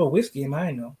have a whiskey in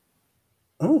mine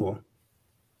though.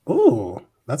 Ooh,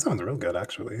 that sounds real good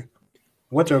actually.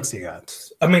 What jokes you got?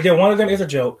 I mean, one of them is a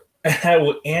joke. I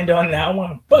will end on that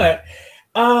one, but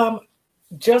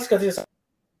just because it's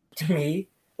to me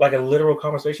like a literal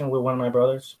conversation with one of my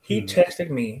brothers, he texted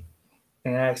me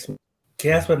and asked me,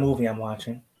 guess what movie I'm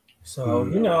watching?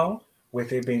 So,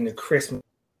 with it being the Christmas,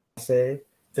 I said,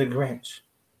 The Grinch.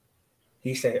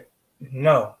 He said,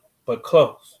 no, but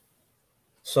close.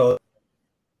 So,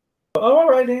 all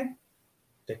right then.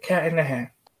 The Cat in the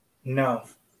Hat. No.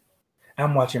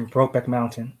 I'm watching Brokeback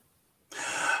Mountain.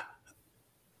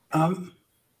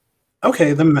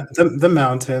 Okay, the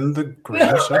mountain, the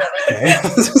Grinch. Okay.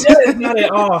 That is not at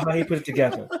all how he put it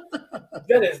together.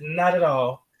 That is not at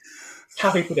all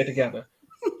how he put it together.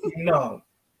 No.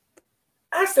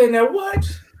 I said, now what?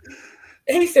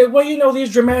 And he said, well,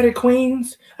 these dramatic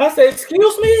queens. I said,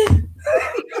 excuse me?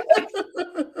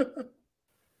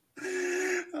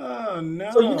 Oh,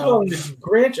 no. So you calling the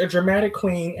Grinch a dramatic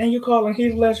queen, and you calling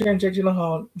Heath Ledger and Jake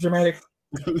Gyllenhaal dramatic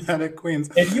queens.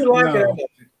 If you like it,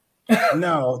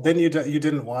 no, then you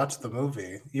didn't watch the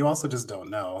movie. You also just don't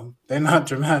know. They're not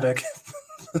dramatic.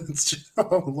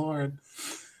 Oh, Lord.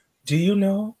 Do you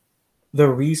know the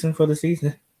reason for the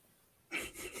season?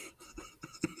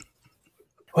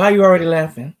 Why are you already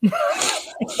laughing?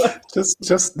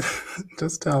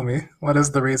 just tell me, what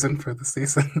is the reason for the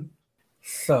season?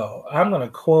 So I'm going to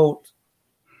quote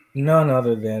none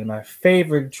other than my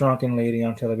favorite drunken lady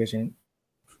on television.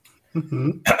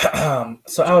 So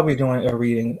I will be doing a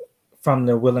reading from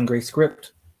the Will and Grace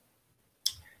script.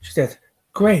 She says,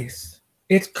 Grace,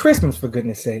 it's Christmas for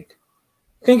goodness sake.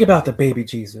 Think about the baby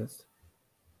Jesus.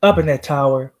 Up in that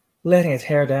tower, letting his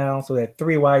hair down so that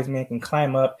 3 wise men can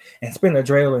climb up and spin the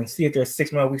dreidel and see if there's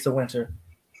 6 more weeks of winter.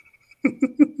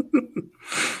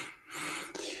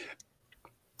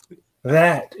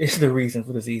 That is the reason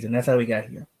for the season. That's how we got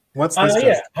here. What's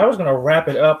this? I was going to wrap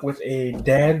it up with a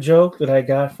dad joke that I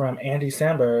got from Andy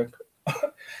Samberg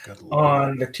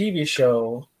on the TV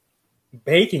show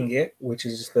Baking It, which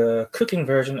is the cooking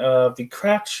version of the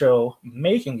craft show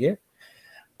Making It.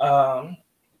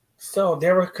 So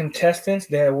there were contestants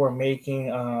that were making,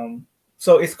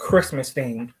 so it's Christmas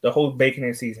themed, the whole Baking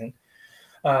It season.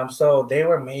 So they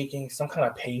were making some kind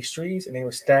of pastries and they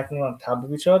were stacking them on top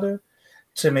of each other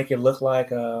to make it look like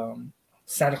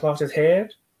Santa Claus's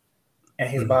head and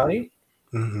his body.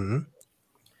 Mm-hmm.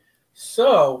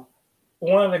 So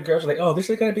one of the girls was like, oh, this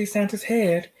is going to be Santa's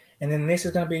head, and then this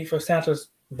is going to be for Santa's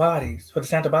bodies, for the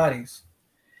Santa bodies.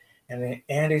 And then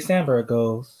Andy Samberg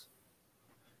goes,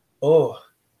 oh,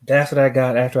 that's what I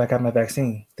got after I got my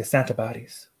vaccine, the Santa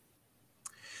bodies.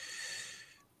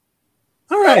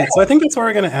 All right, so I think that's where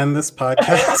we're going to end this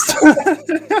podcast.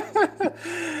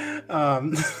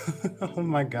 Oh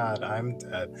my God, I'm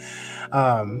dead.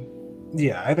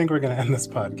 Yeah, I think we're going to end this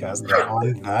podcast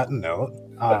on that note.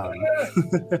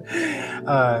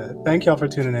 Thank y'all for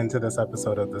tuning in to this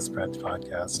episode of the Spread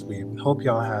Podcast. We hope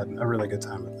y'all had a really good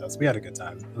time with us. We had a good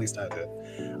time, at least I did.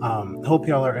 Hope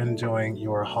y'all are enjoying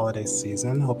your holiday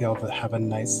season. Hope y'all have a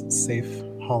nice, safe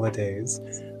holidays.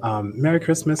 Merry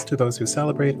Christmas to those who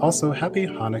celebrate. Also, Happy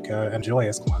Hanukkah and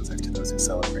Joyous Kwanzaa to those who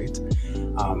celebrate.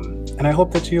 And I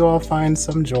hope that you all find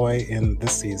some joy in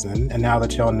this season. And now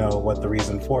that y'all know what the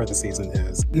reason for the season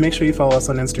is, make sure you follow us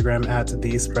on Instagram at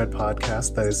The Spread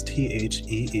Podcast. That is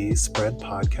THEE Spread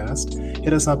Podcast.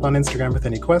 Hit us up on Instagram with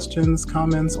any questions,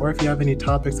 comments, or if you have any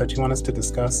topics that you want us to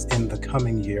discuss in the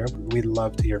coming year. We'd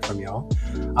love to hear from y'all.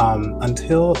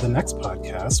 Until the next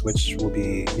podcast, which will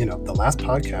be, the last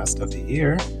podcast of the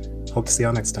year. Hope to see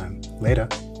y'all next time. Later.